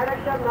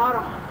 Director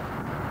Nara.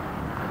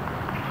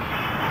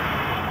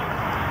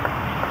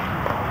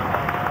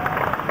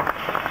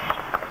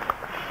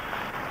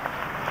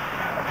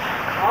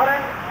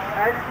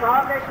 and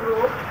Starlight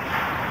Group,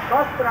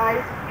 first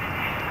prize,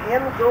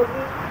 M.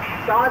 Jyoti,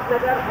 Shad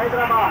Nagar,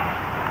 Hyderabad.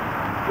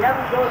 M.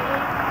 Jyoti,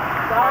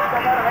 Shad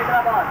Nagar,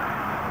 Hyderabad.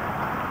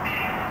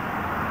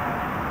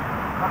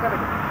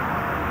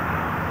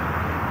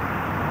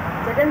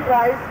 Second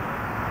prize,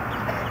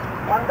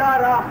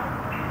 Bandaram,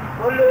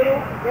 Kolluru,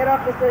 care of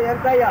Mr.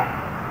 Yankaya,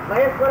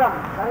 Maheshwaram,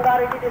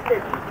 Sangareddy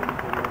district.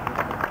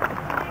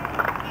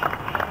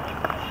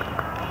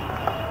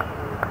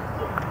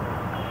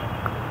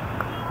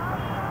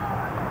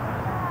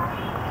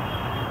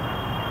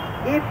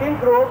 E. Pink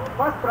Group,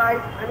 first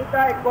prize,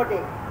 Anita Ekbote.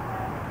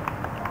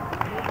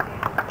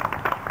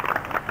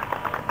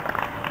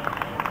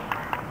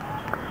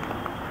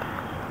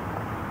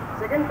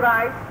 Second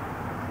prize,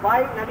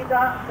 Y.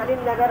 Navita, Salim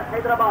Nagar,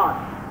 Hyderabad.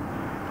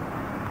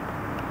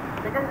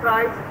 Second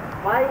prize,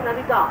 Y.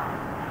 Navita.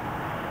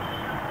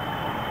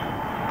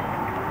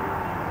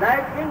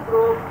 Light Pink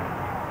Group,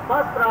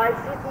 first prize,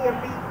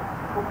 CCMP,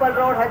 Uppal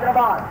Road,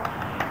 Hyderabad.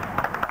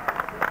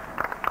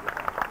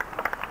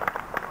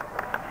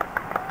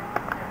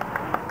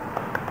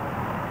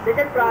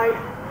 Second prize,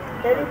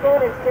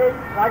 Telephone Exchange,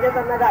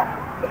 Rajasthan Nagar.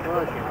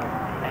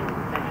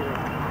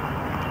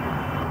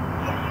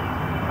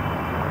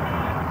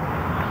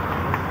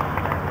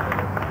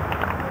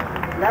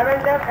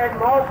 Lavender and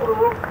Mauve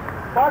Group,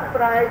 first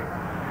prize,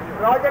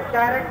 Project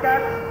Director,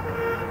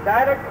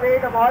 Direct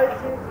Trade of Oil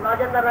Seeds,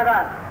 Rajasthan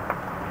Nagar.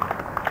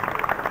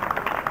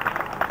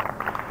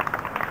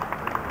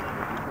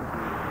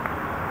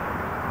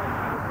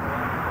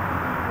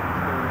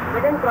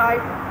 Second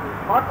prize,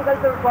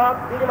 Horticultural Park,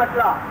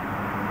 Vijayamatla.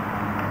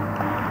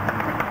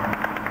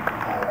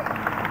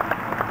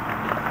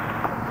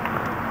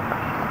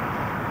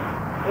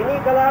 Any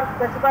color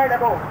specified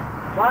above.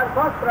 One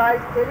first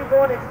prize,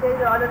 Telephone Exchange,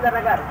 Rajasthan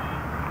Nagar.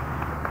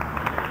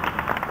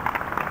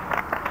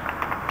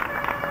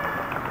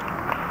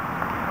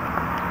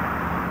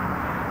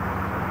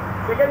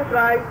 Second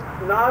prize,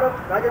 Naram,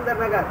 Rajasthan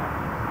Nagar.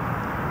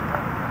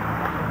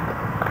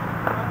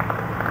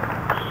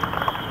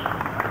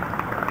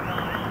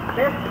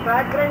 Best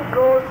Fragrant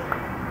Rose,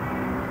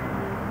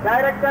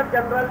 Director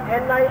General,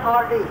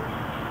 NIRD.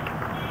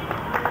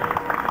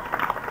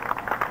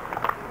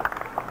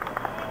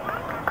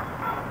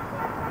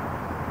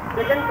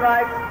 Second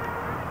prize,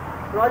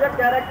 Project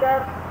Director,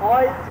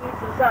 Oil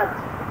Seeds Research,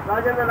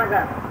 Rajendra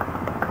Nagar.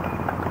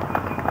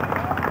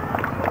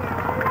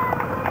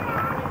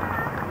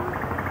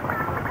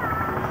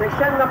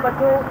 Section number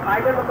 2,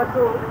 item number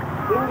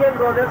 2, Indian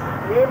Roses,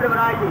 named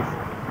varieties.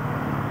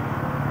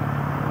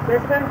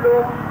 Specimen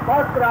Bloom,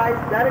 first prize,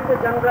 Director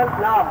General,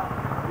 Lab.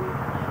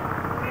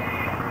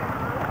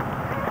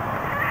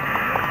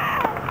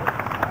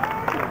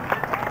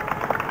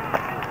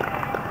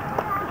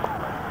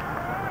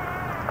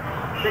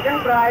 Second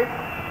prize,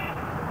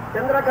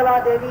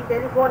 Chandrakala Devi,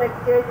 Telephone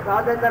Exchange,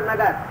 Rajendra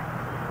Nagar.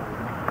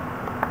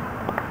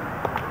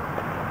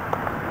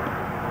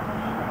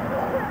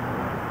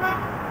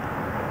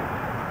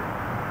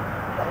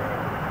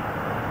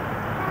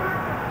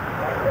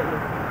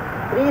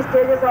 Three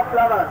stages of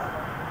flowers.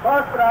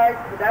 First prize,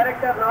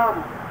 Director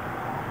Nam.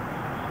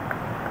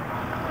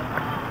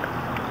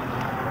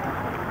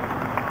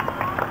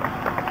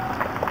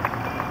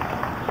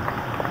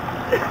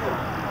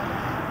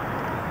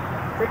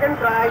 Second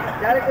prize,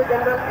 Director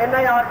General,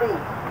 NIRD.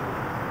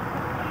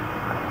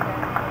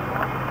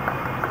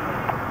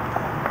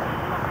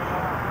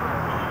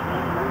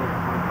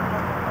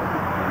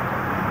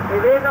 A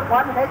weight of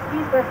 1 HP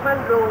specimen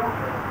bloom.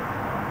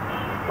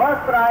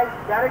 First prize,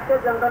 Director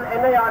General,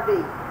 NIRD.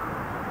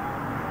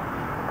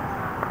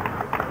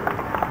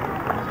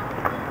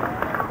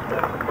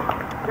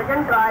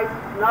 Second prize,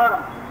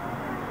 Naram.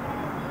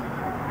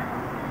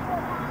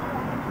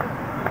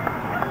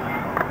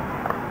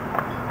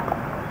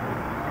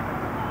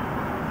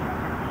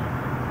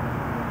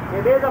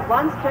 A base of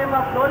 1 stem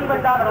of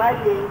Floribunda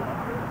variety,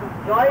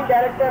 Joint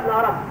Director,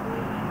 Naram.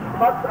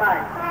 First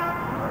prize.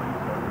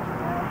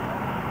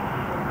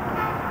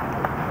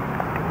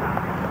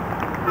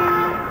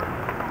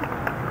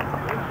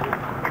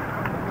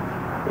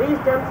 Three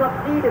stems of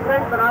 3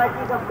 different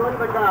varieties of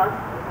Floribundas.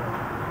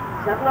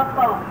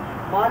 Charlappa,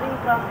 Mali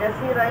from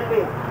SC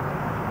Railway.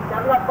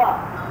 Charlappa.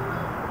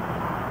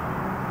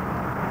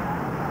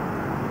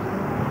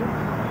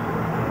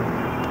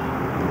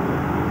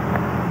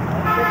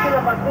 Section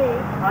number 3,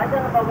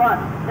 item number 1,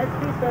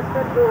 HP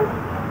specimen bloom,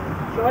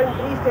 showing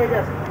 3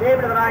 stages,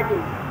 named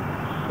varieties.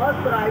 First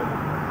prize,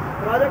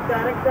 Project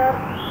Director,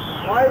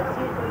 Oil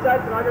Seeds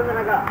Research, Rajendra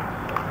Nagar.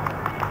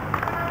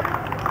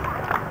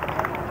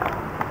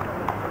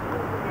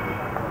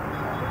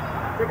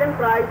 Second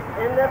prize,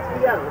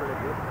 NFCL.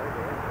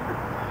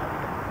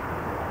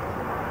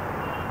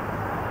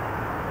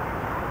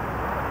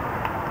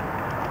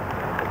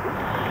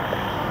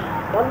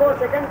 One more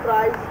second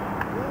prize,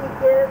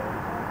 DK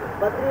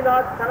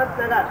Badrinath, Sanat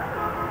Nagar.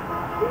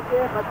 DK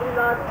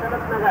Badrinath,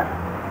 Sanat Nagar.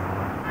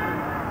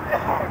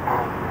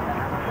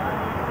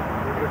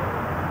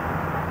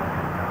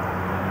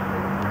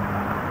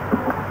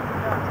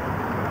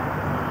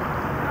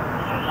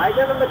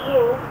 Item number 2,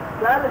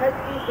 12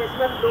 HP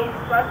specimen blooms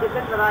for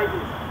different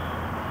varieties.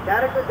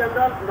 Director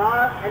General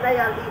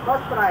NIRD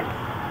first prize.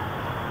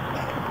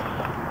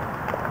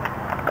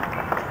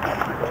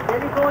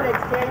 Telephone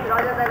Exchange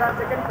Rajanagar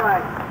second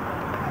prize.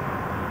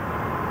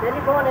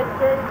 Telephone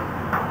Exchange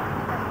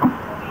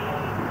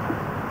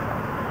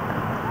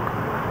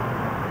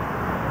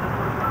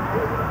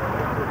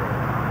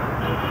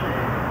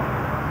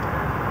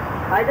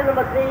Item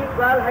number 3,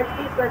 12 HP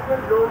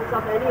specimen blooms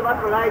of any one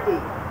variety.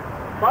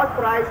 First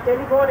prize,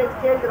 Telephone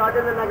Exchange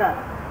Rajendra Nagar.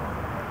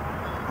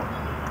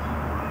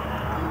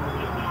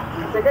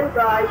 Second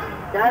prize,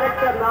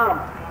 Director Nam.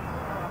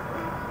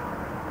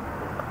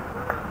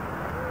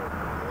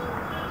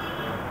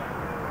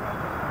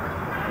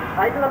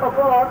 Item number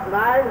 4,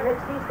 9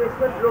 HP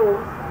specimen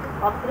blooms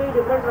of 3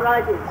 different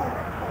varieties.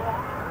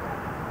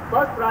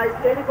 First prize,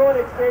 Telephone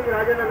Exchange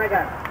Rajendra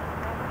Nagar.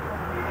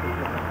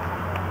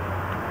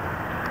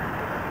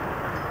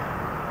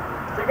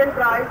 Second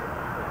prize,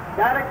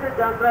 Director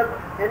General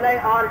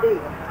NIRD.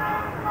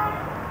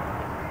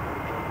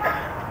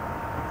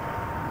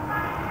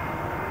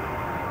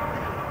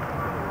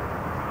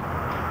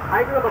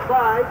 Item number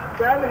 5,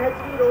 12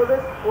 HP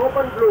roses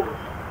open bloom,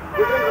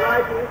 different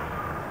varieties.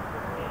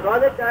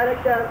 Project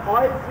Director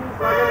Oil Seeds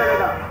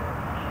Rajanagar.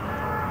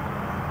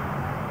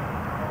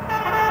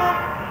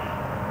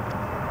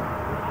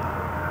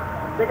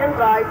 Second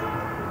prize,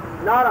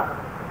 Nara.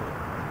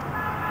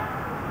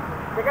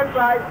 Second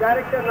prize,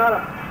 Director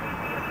Nara.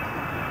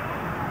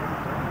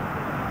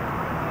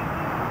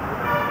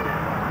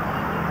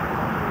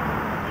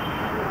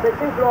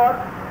 Second floor,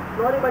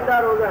 Floribanda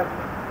roses.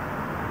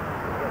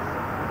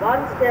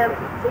 One stem,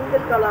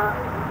 single color,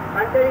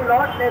 containing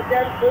not less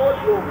than 4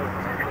 blooms.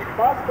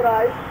 First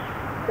prize,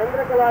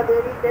 Chandrakala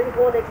Devi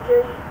Telephone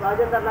Exchange,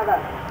 Rajendra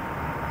Nagar.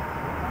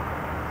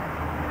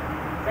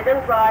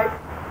 Second prize,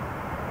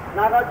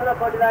 Nagarjuna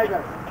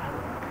Fertilizers.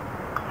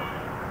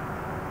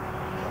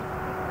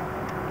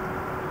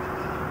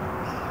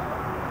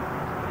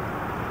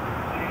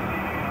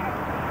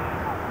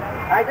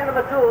 Item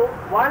number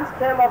 2, one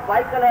stem of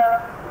bicolor.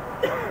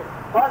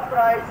 First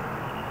prize,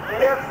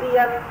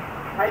 NFCL,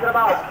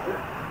 Hyderabad.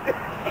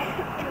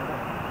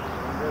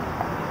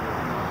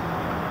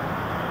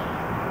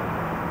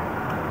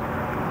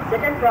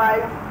 Second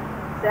prize,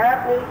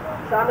 Sapni,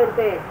 Shamir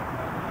Pay.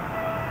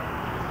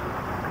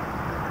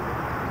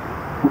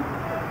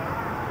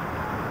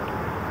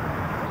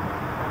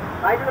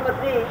 Item number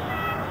 3,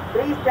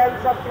 3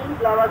 stems of 3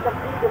 flowers of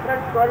 3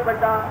 different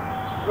Floribanda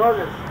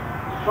roses.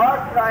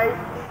 First prize,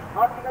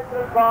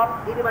 Horticultural Farm,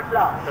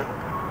 Girimatla.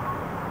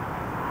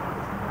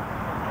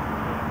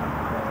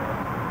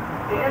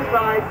 Second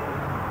prize,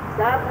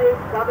 Sapni,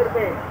 Shamir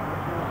Pay.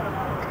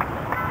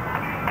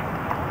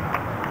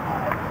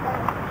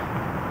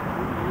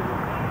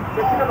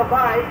 Section number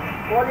 5,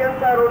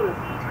 Polyantha roses.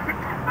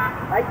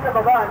 Item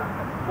number 1,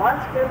 one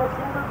stem of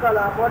single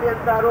color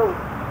Polyantha rose.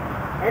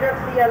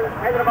 NFCL,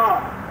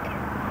 Hyderabad.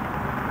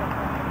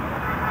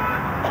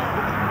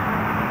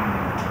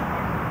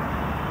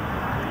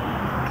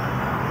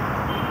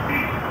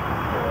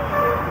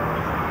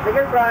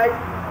 Second prize,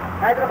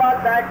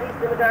 Hyderabad Batteries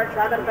Limited,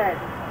 Shadarpet.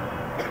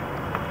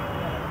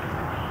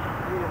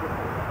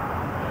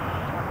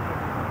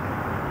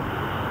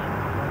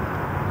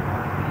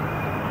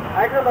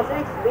 Item number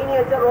 6,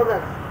 miniature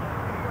roses.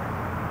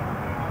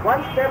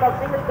 One stem of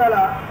single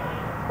color.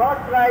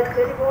 First prize,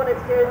 Telephone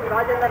Exchange,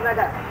 Rajendra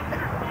Nagar.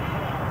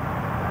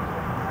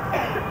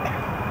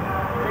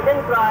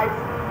 Second prize,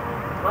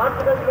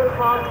 Horticultural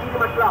Farm,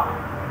 Girimatla.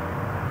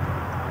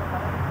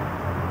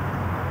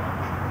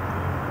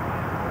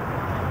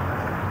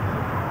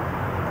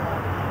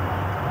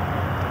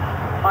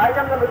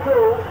 Item number 2,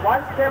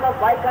 one stem of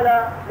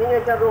bicolor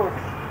miniature rose.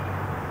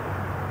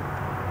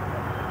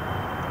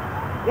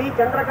 V.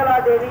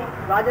 Chandrakala Devi,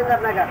 Rajendra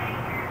Nagar.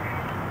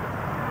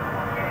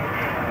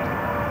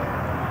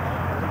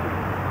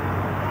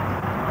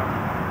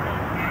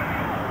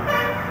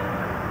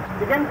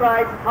 Second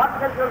prize,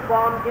 Horticultural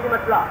Farm,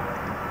 Girimatla.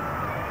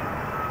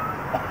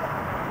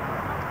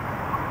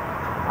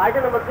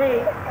 Item number 3,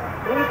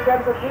 3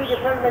 stems of 3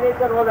 different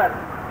miniature roses.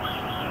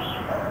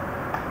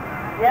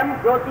 M.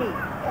 Jyoti,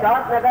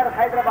 Shad Nagar,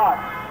 Hyderabad.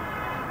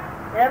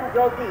 M.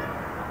 Jyoti.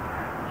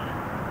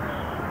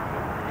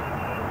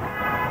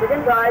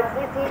 Second prize,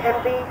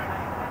 CCMB,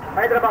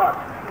 Hyderabad.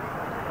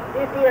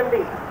 CCMB.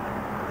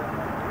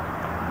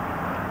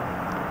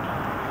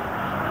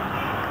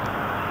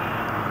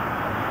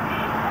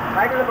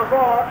 Item number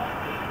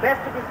 4,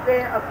 best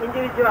display of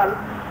individual.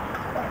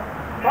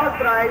 First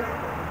prize,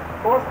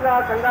 Kosla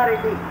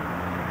Sangareddy.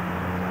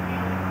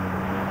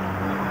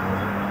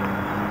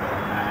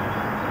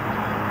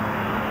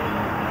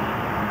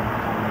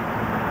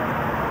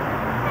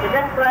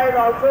 Second prize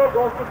also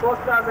goes to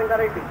Kosla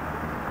Sangareddy.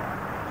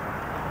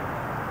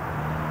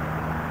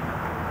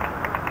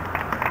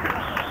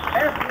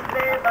 Best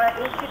display by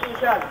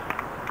institution.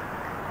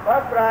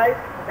 First prize,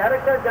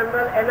 Director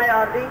General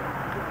NIRD.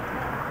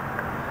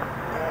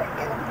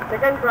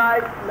 Second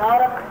prize,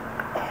 Narak,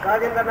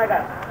 Rajendra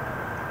Nagar.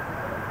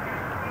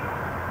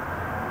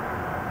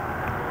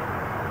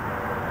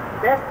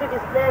 Best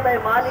display by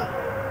Mali.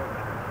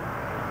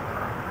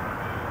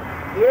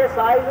 A.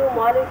 Sailu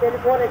Mali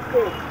Telephone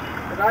Exchange,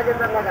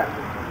 Rajendra Nagar.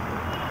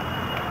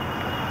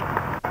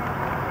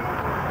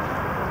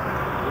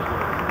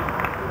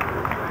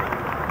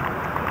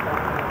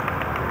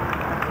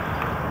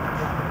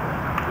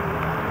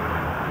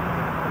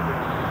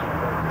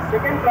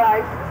 Second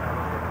prize,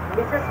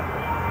 Mrs.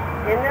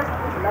 N.S.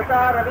 Lata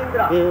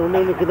Ravindra.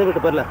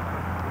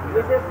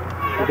 Mrs.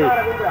 Lata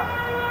Ravindra.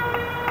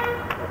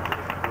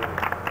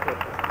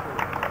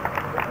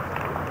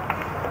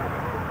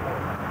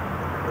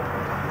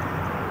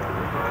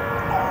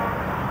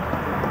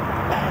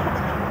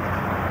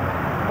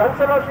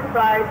 Consolation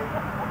prize,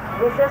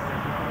 Mrs.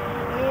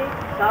 P.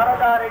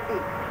 Sharada Reddy.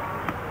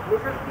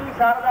 Mrs. P.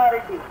 Sharada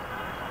Reddy.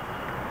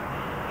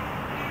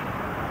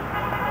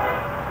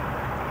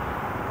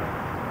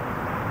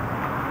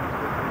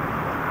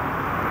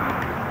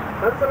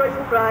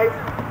 Consolation prize,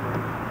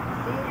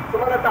 C.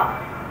 Sumalata.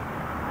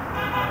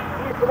 C.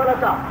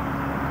 Sumalata.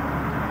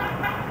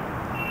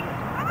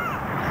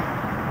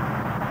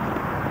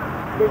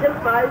 Special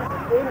prize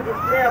in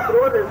display of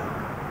roses.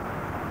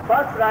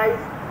 First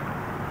prize,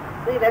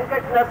 Sri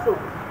Venkat Narsu.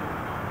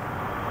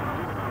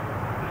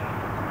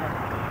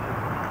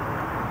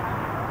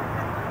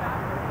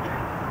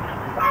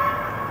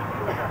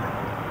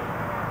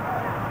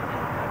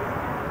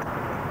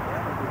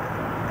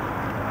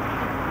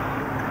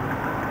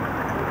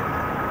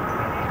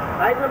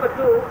 Prize number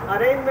 2,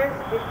 arrangements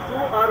with 2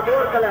 or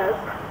more colors.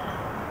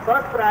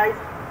 First prize,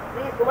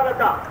 Sri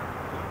Sumalata.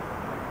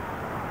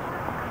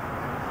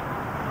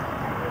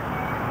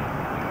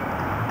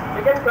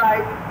 Second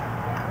prize,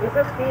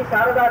 Mrs. P.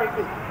 Sharada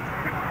Reddy.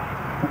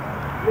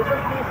 Mrs.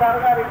 P.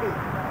 Sharada Reddy.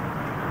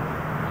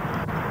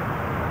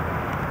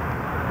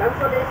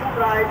 Consolation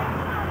prize,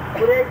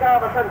 Sureka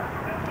Vasant.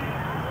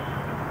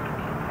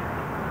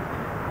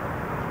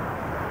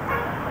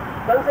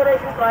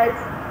 Consolation prize,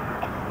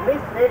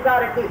 Miss Rekha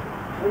Reddy.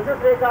 Mrs.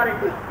 Rekha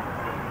Reddy.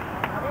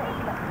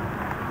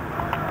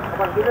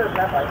 Come on, give her a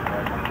clap.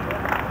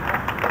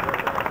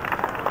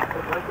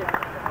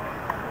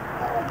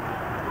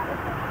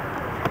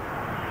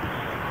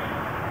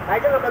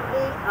 Item number 3,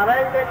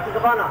 arrangement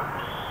Igabana.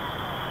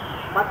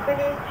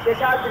 Padmini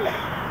Sheshadri.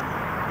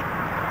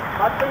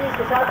 Padmini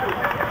Sheshadri.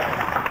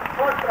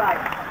 Fourth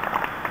prize.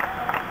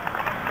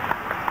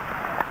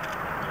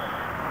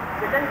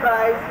 Second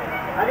prize,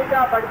 Anita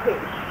Padke.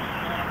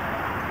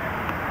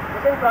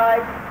 Second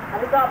prize,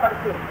 Anita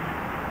Padke.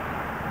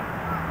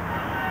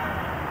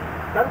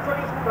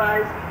 Consolation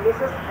prize,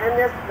 Mrs.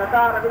 N.S.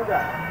 Lata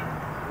Ravindra.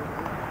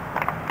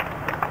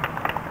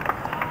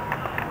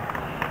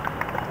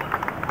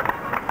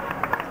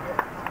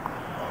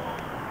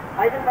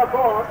 Item number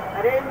 4,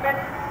 arrangement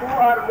 2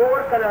 or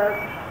more colors,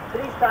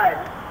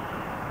 freestyle.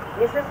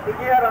 Mrs.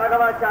 Vijaya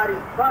Raghavachari,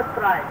 first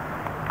prize.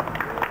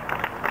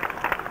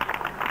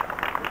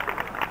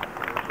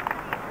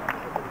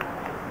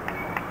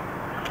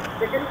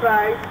 Second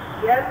prize,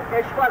 N.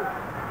 H1.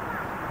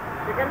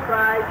 Second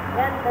prize,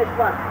 N.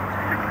 H1.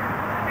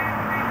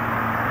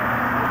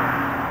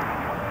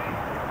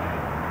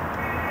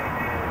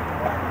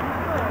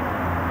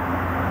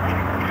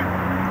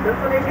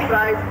 Consolation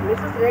prize,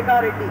 Mrs. Rekha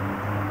Reddy.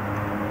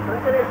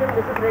 Consolation,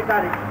 Mrs. Rekha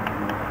Reddy.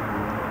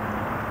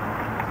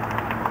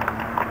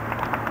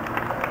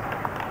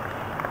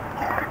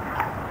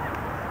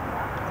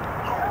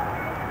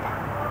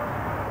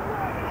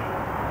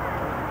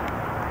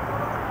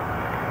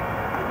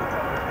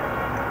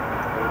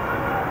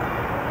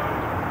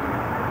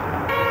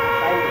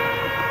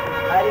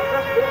 I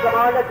request Bill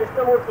Commander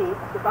Krishnamurthy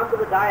to come to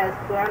the dais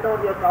to hand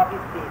over your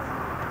trophies, please.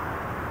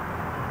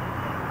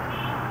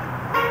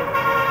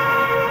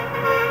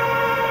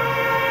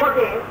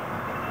 Okay.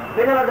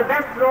 Winner of the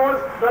best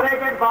rolls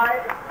donated by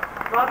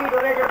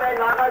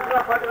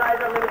Nagarjuna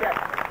Fertilizer Limited.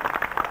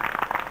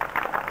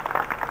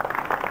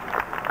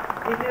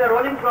 This is a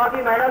rolling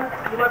trophy, madam.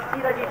 You must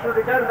see that it should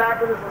return back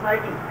to the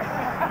society.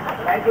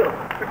 Thank you.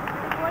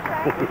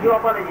 Few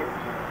apologies.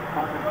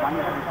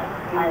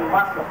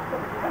 Bhaskar.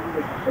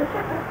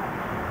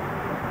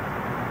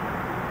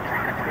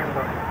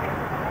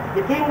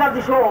 The king of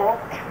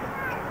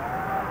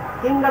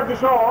the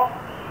show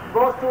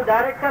goes to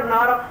Director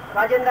Naram,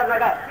 Rajendra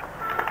Nagar.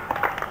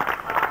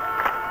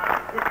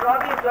 This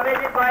trophy is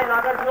donated by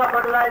Nagarjuna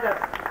Fertilizers.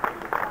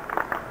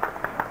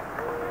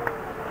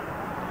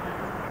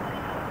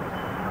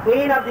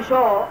 Queen of the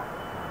show,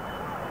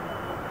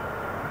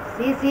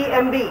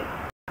 CCMB.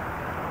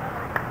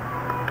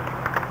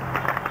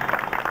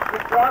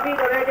 This trophy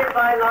donated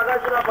by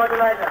Nagarjuna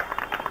Fertilizers.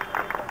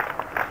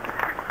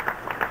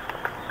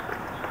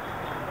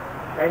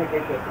 Thank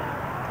you.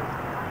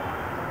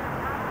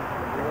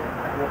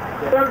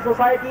 Cultural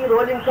Society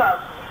Rolling Cup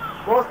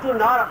goes to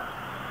Naram,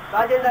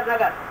 Rajendra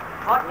Nagar.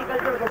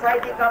 Horticultural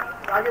Society Cup,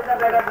 Rajendra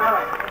Nagar,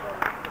 Naram.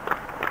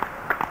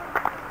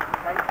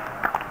 Thank you.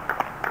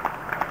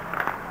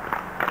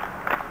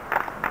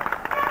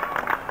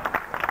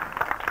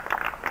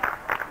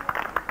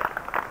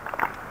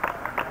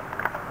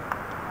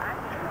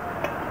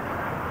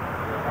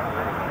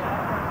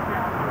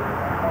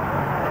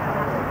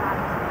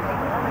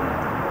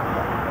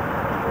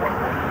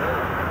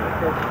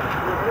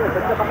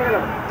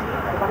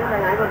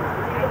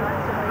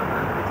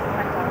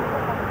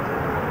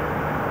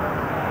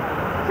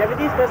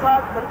 Jagdish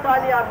Prasad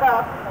Santania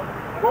Cup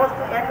goes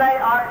to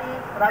NIRD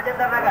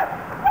Rajendra Nagar.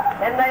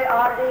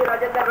 NIRD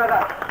Rajendra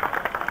Nagar.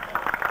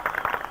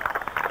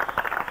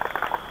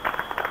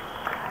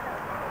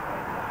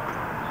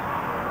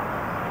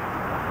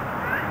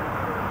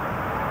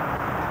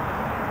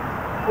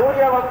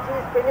 Surya Vamshi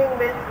Spinning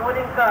Mills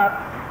Rolling Cup.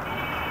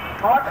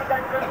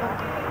 Horticulture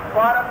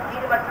Forum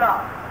Chirmatra.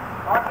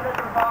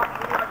 Horticulture Forum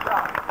Chirmatra.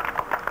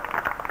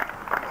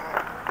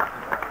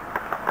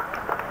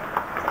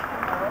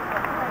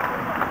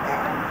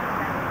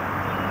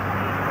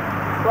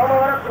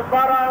 Somavara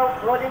Subbarao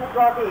Rolling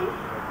Trophy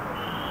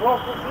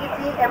goes to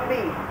CCMB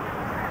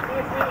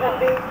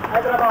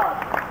Hyderabad.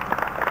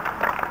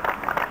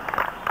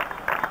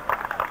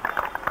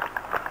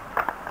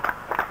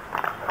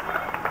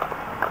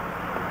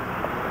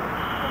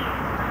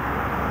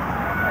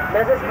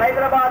 Mrs.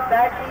 Hyderabad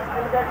Batteries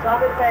Limited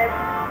Shamil Said,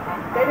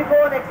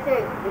 Telephone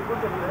Exchange.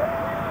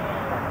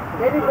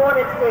 Telephone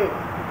Exchange.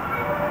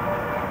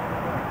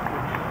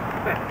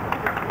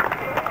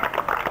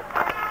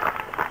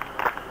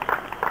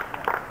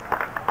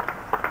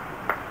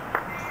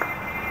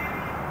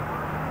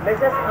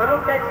 Mrs.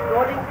 Anutex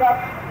Rolling Cup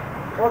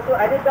goes to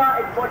Anita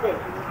Exporting.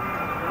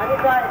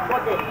 Anita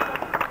Exporting.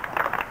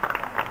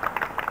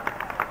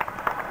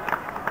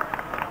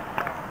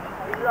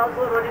 This is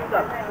also Rolling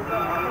Cup.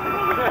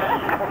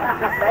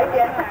 Right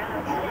here.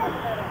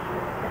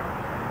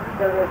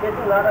 So we are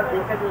getting a lot of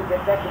data to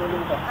get that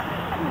Rolling Cup.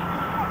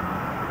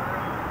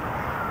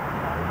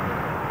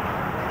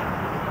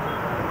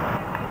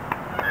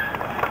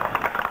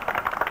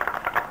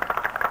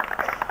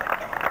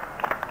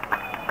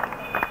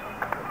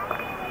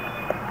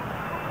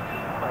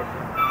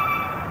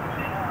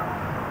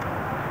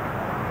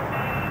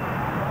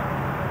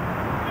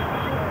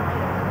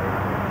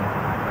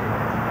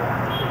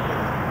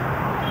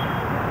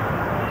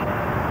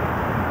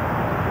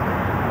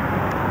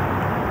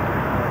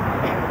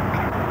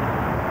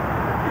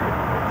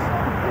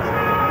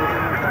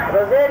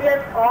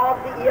 Rosarian of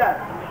the year.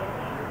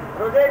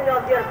 Rosarian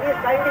of the year. Please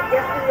kindly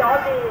guess, all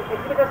the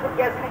exhibitors should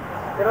guess.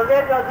 The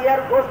Rosarian of the year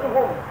goes to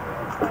whom?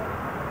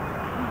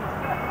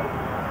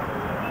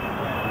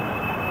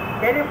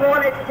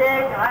 Telephone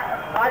Exchange,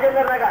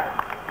 Rajendra Nagar.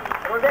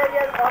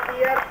 Rosarian of the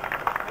year.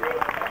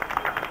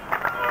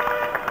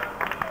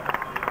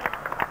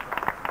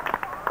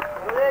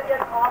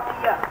 Rosarian of the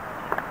year.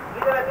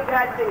 Give them a big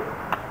hand, please.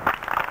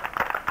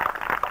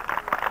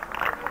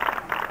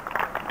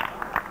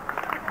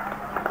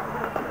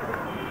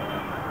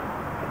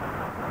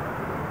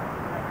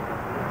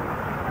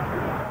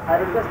 I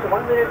request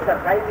 1 minute, sir.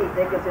 Kindly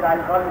take a seat. I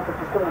will call Mr.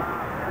 Krishnamurthy.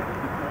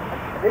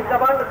 Please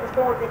come on, Mr.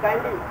 Krishnamurthy,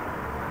 kindly.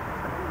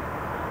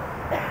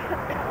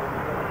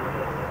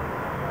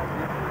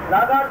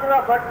 Nagarjuna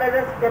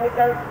Fertilizers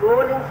Chemicals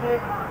Rolling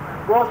Sheet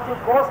goes to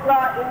Khosla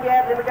India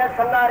Limited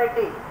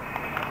Sangareddy.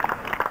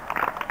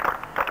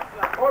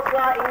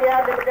 Khosla India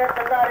Limited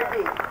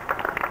Sangareddy.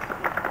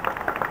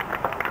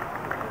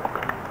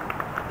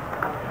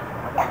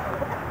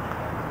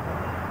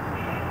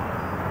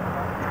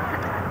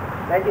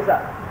 Thank you,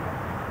 sir.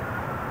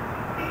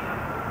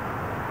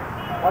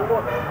 One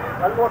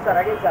more, sir,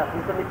 again, sir.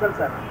 Mr. Mitchell,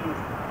 sir,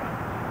 please.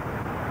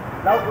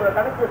 Now,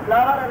 coming to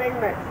flower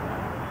arrangements.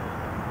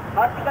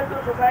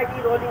 Horticultural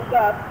Society Rolling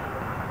Cup,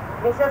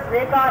 Mrs.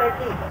 Rekha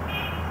Reddy.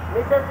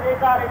 Mrs.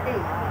 Rekha Reddy.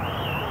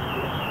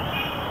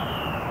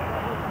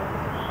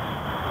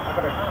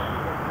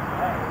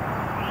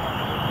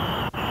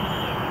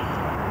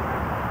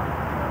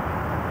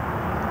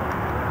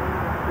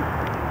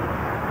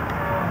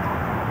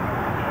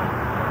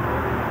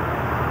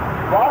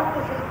 Vastu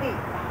Shilpi,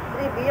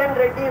 Sri B.N.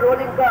 Reddy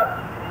Rolling Cup,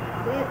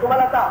 Sri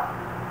Sumalata.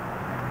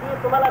 Sri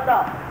Sumalata.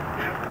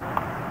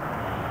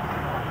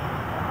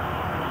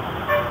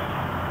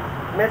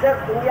 Mrs.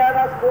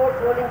 Indiana Sports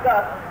Rolling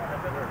Cup,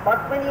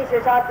 Padmini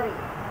Sheshatri.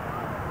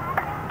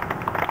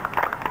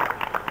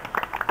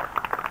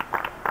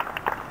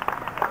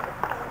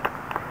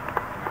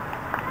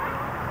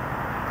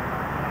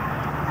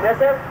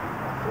 Mrs.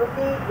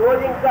 Shruti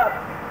Rolling Cup,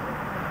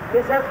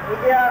 Mrs.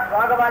 Vijaya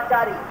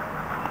Raghavachari.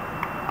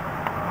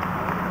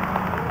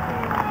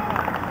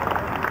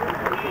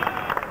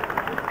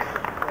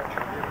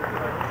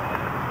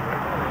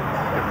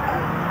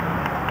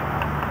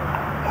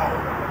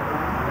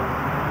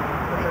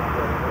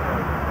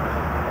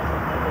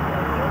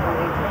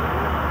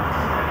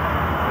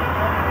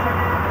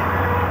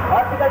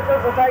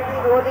 Society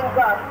Rolling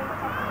Cup,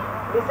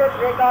 Mrs.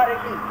 Rekha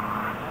Reddy.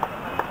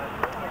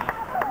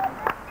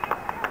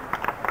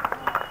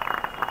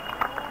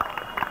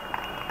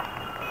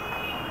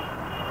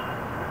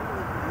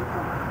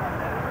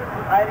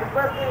 I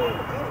request the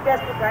chief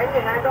guest to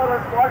kindly hand over a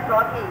small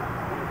trophy.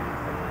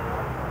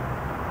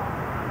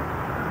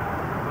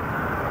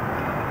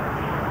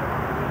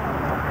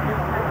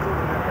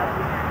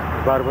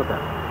 Barbata.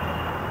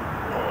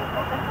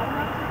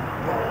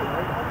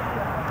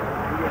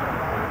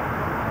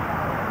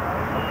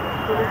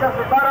 To Mr.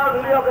 Subbarao,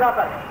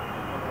 videographer.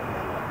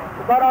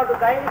 Subbarao to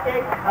kindly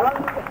take along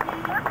with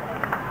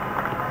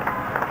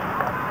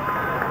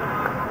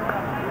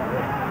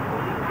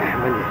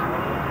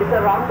Mr.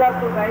 Ramdas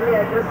to kindly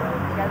address.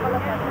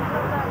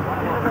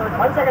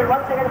 One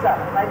second, sir.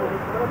 Kindly,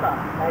 please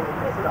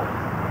sit down.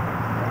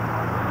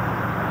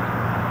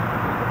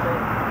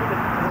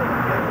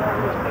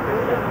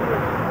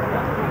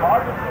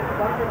 All the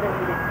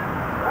concentrate.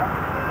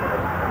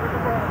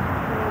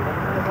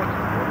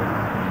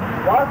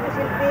 Vastu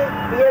Shilpi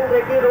P.N.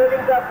 Reddy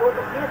rolling the boat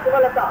C.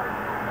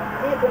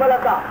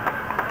 Sumalata.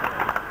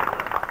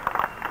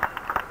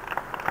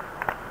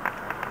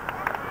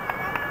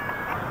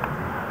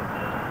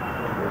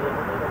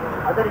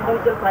 Other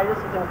individual prizes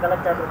you can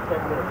collect at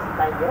 10 minutes.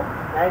 Thank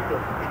you.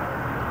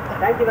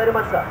 Thank you very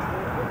much, sir.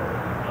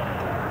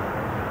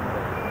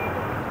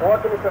 Over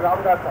to Mr.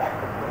 Ramdas, sir.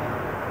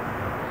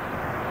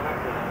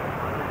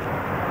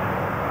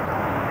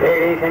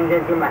 Ladies and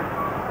gentlemen,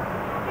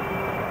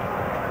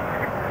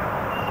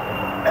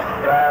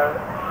 well,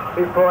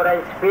 before I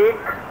speak,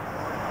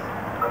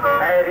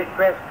 I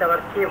request our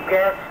chief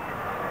guest,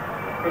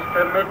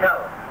 Mr. Mittal,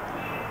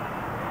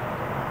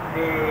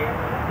 the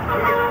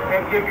Chief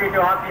Executive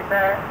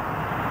Officer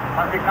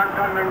of the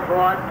Cantonment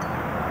Board,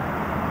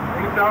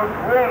 without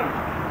whom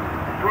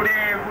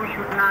today we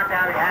should not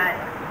have had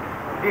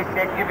this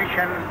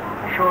exhibition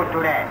show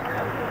today.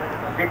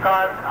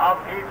 Because of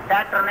his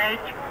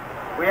patronage,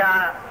 we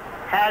have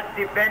had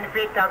the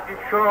benefit of this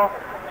show,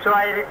 so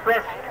I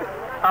request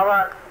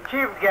our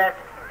chief guest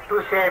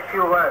to say a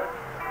few words.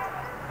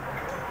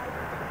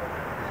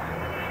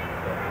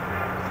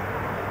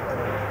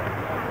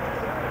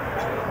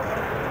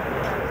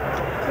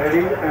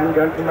 Ladies and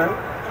gentlemen,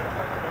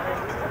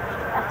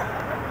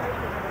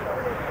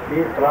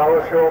 the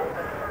flower show,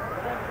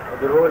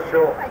 the rose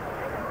show,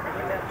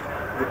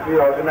 which we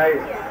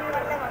organize,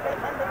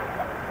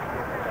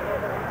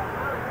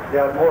 they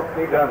are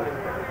mostly done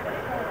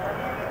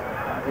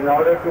in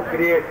order to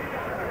create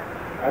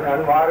an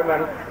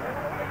environment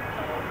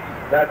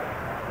that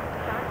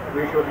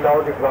we should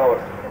love the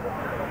flowers.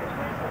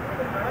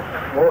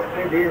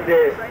 Mostly these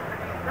days,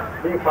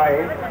 we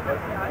find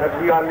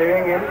that we are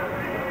living in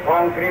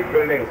concrete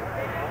buildings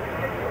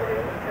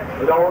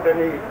without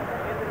any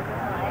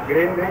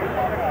greenery,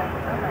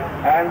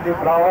 and the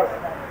flowers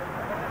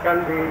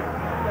can be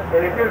a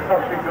little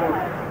substitute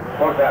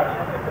for that.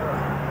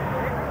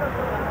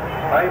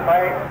 I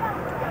find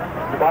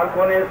the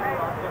balconies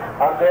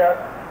are there,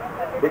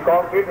 the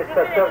concrete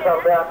structures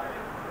are there,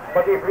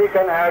 but if we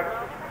can add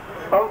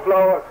some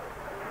flowers,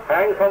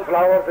 hang some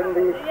flowers in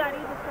the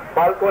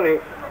balcony,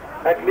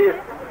 at least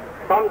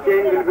some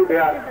change will be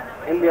there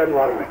in the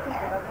environment.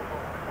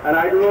 And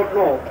I do not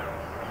know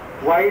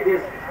why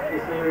this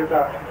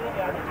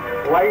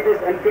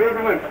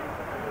encouragement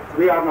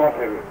we are not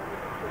having.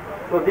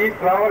 So these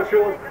flower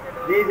shows,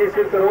 these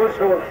silk rose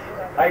shows,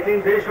 I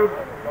think they should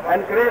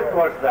encourage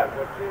towards that.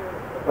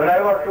 When I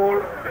was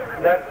told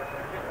that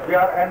we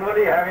are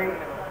annually having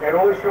a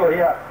rose show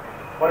here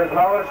or a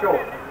flower show,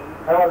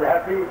 I was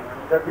happy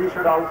that we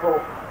should also,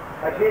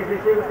 at least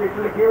it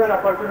will give an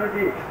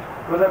opportunity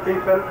to the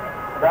people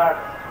that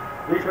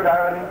we should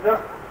have an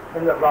interest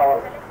in the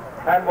flowers.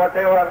 And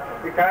whatever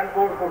the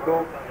Kanpur could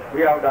do,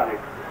 we have done it.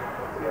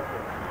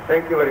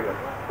 Thank you very much.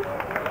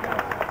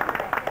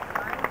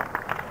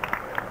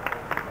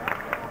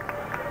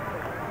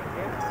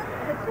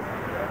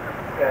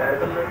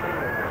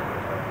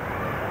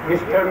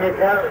 Mr.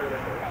 Mittal,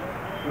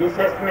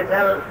 Mrs.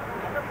 Mittal,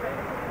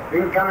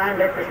 Wing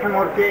Commander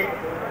Krishnamurti,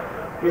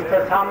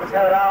 Mr.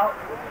 Samsarao,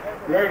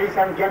 ladies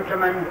and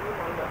gentlemen,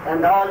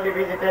 and all the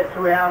visitors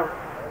who have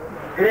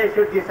graced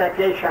this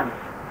occasion.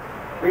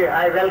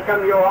 I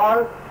welcome you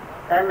all,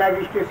 and I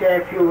wish to say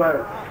a few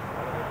words.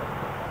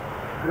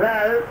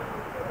 Well,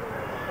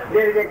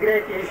 there is a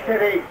great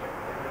history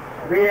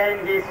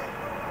behind this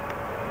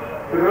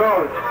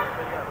road.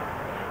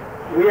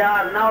 We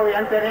are now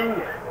entering,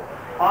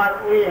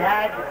 or we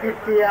had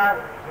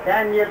 50th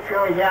annual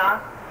show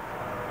here,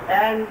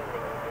 and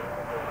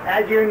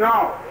as you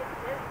know,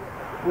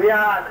 we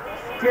are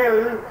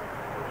still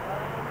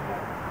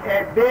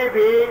a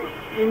baby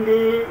in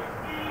the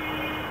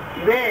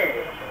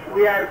way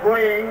we are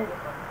going,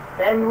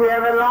 and we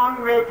have a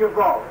long way to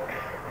go.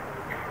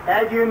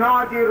 As you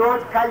know, the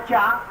rose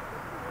culture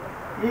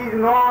is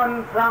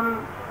known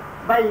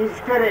by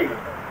history.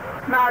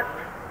 Not,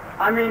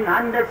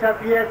 hundreds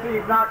of years,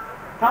 if not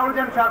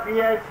thousands of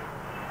years.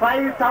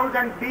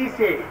 5000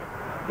 BC,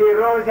 the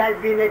rose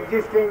has been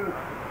existing,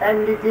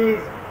 and it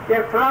is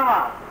a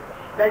flower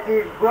that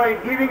is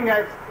giving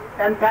us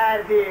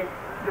entire the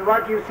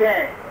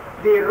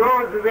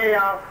rose way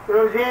of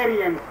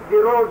rosarians, the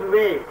rose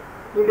way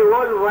in the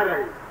whole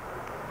world.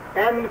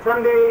 And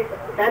from the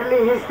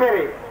early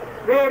history,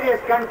 various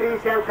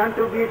countries have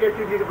contributed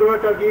to this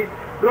growth of these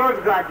rose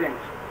gardens.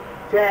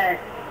 Say,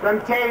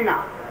 from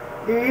China,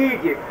 the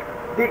Egypt,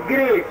 the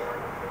Greece,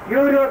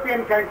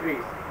 European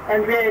countries,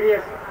 and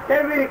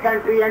every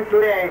country, and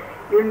today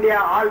India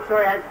also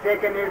has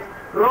taken its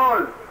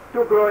role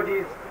to grow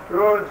these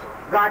rose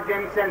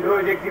gardens and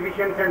rose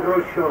exhibitions and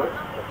rose shows.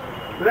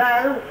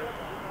 Well,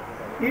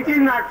 it is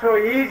not so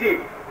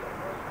easy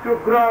to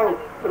grow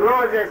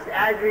roses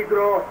as we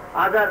grow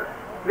other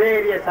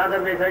various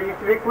other ways. It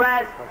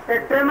requires a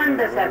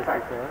tremendous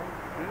effort.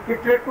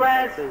 It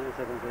requires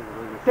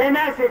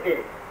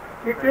tenacity.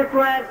 It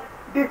requires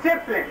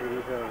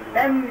discipline.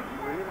 And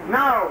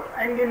now,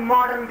 and in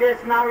modern days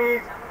now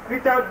is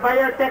without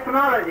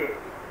biotechnology.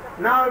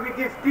 Now with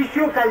these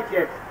tissue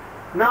cultures.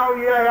 Now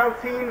you have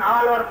seen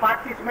all our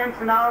participants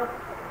now.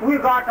 We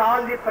got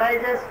all the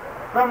prizes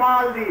from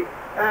all the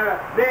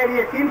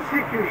various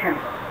institutions,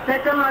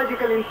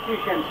 technological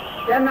institutions,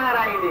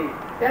 NRID,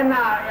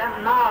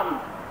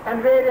 NAM,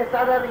 and various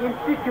other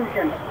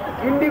institutions,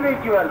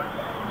 individuals.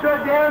 So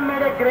they have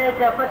made a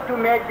great effort to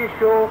make this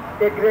show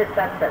a great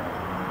success.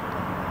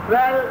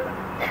 Well,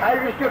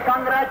 I wish to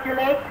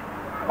congratulate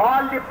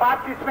all the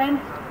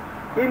participants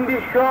in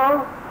this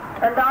show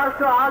and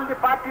also all the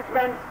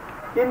participants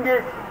in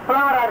this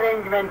flower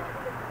arrangement.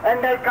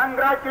 And I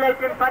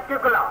congratulate in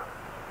particular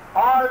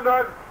all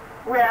those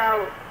who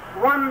have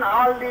won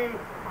all the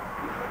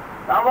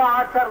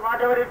awards or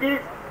whatever it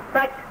is,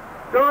 but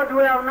those who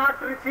have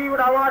not received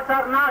awards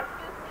or not,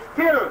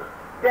 still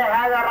they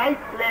have a right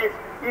place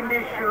in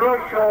this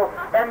road show,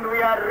 and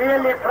we are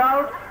really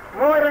proud.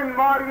 More and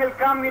more will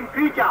come in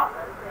future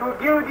to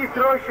give this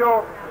road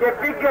show a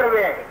bigger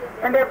way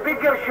and a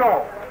bigger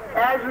show.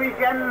 As we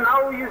can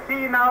now, you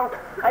see now,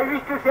 I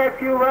wish to say a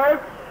few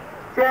words.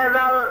 Say,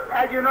 well,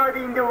 as you know,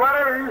 in the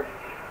world,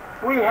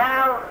 we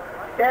have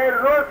a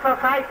road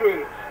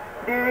society,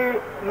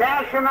 the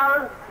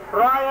National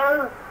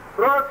Royal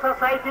Road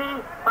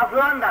Society of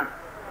London,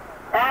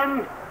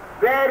 and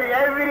where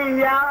every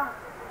year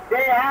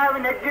they have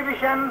an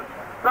exhibition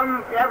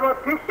from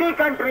about 50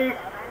 countries.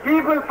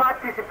 People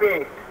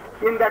participate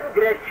in that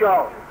great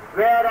show,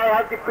 where I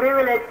had the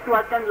privilege to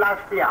attend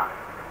last year.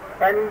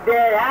 And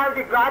they have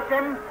the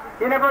garden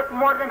in about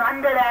more than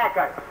 100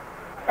 acres.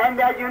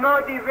 And as you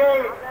know, the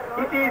way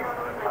it is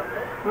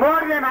more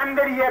than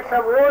 100 years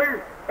of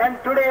old,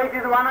 and today it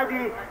is one of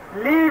the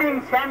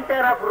leading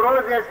center of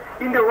roses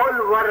in the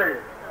whole world.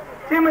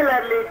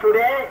 Similarly,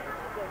 today,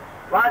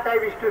 what I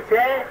wish to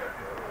say,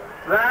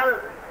 well,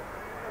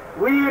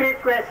 we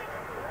request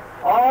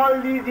all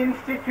these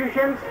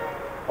institutions,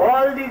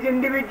 all these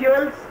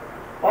individuals,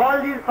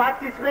 all these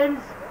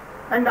participants,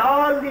 and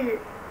all the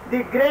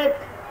great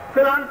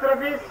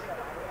philanthropists,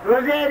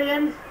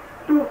 Rosarians,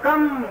 to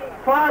come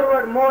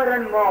forward more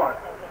and more,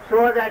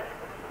 so that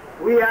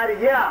we are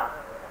here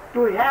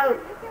to help,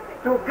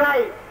 to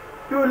guide,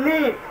 to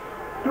lead,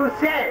 to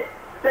say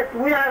that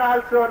we are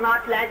also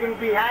not lagging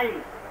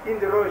behind in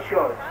the road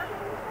shows.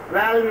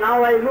 Well,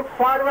 now I look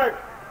forward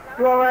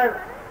to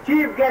our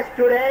chief guest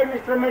today,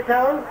 Mr.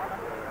 Mittal.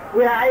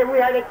 We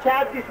had a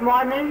chat this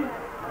morning,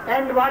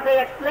 and what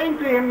I explained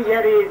to him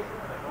here is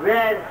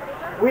where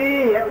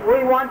we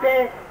want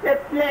a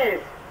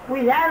place.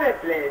 We have a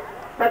place,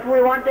 but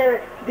we want the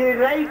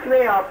right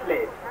way of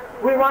place.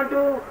 We want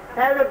to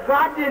have a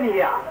garden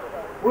here.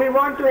 We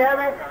want to have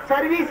a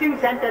servicing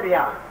center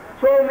here.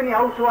 So many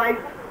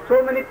housewives,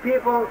 so many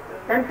people,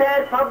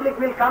 entire public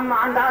will come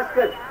and ask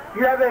us,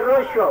 you have a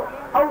rose show,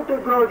 how to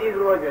grow these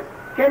roses?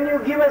 Can you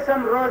give us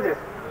some roses?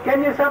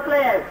 Can you supply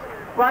us?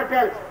 What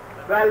else?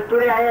 Well,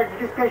 today I had a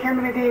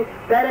discussion with the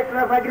Director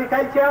of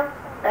Agriculture,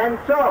 and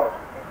so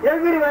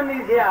everyone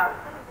is here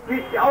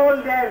with all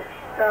their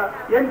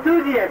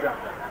enthusiasm.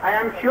 I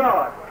am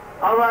sure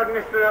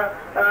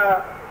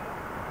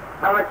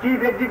our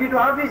Chief Executive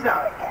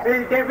Officer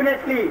will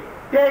definitely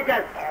take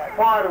us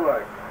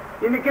forward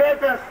in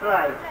greater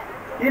strides,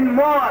 in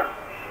more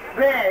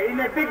way, in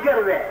a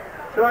bigger way,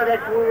 so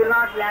that we will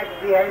not lag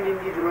behind in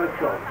this road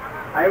show.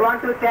 I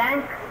want to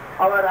thank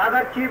our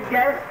other chief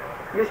guest,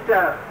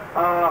 Mr.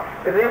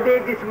 Reddy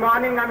this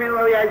morning.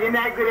 We have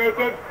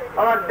inaugurated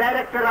our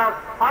Director of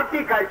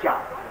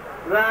Horticulture.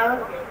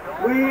 Well,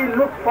 we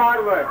look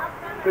forward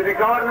to the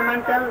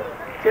governmental,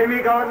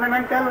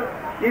 semi-governmental,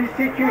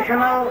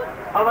 institutional,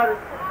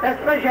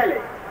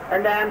 especially,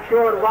 and I am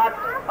sure what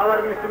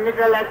our Mr.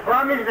 Mittal has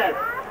promised us,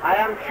 I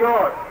am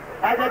sure,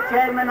 as a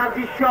chairman of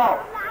this show,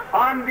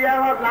 on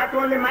behalf of not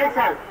only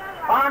myself,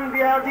 on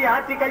behalf of the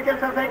Horticultural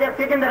Society of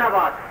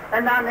Secunderabad,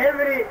 and on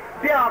every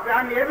behalf,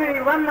 on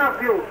every one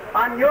of you,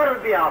 on your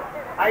behalf,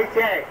 I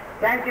say,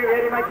 thank you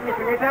very much,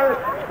 Mr. Mittal.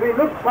 We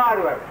look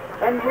forward,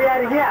 and we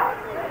are here,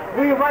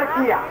 we work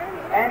here,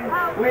 and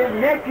we'll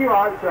make you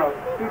also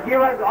to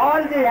give us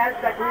all the help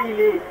that we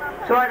need,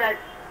 so that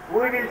we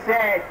will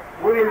say,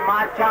 we will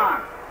march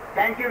on.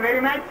 Thank you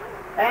very much,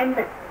 and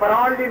for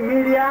all the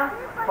media,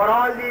 for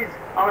all these,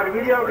 our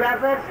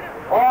videographers,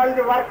 all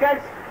the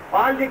workers,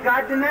 all the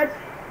gardeners,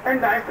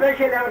 and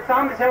especially our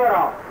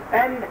Samsevara,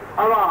 and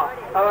our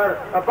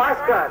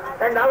Bhaskar,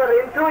 and our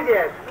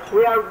enthusiasts,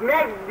 we have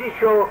made this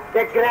show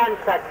a grand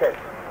success.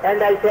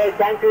 And I say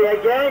thank you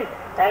again,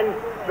 and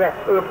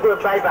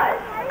bye-bye.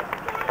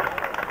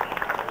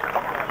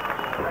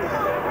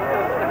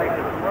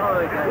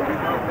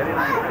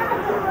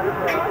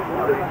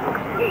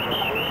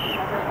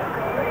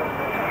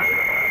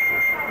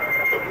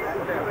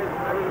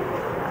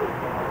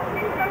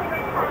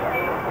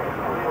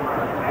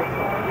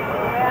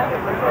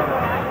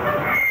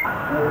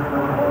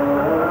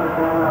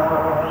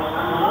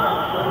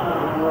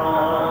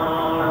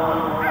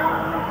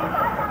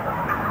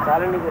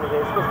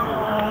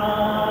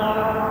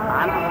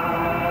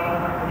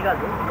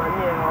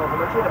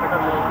 appreciate a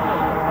better living.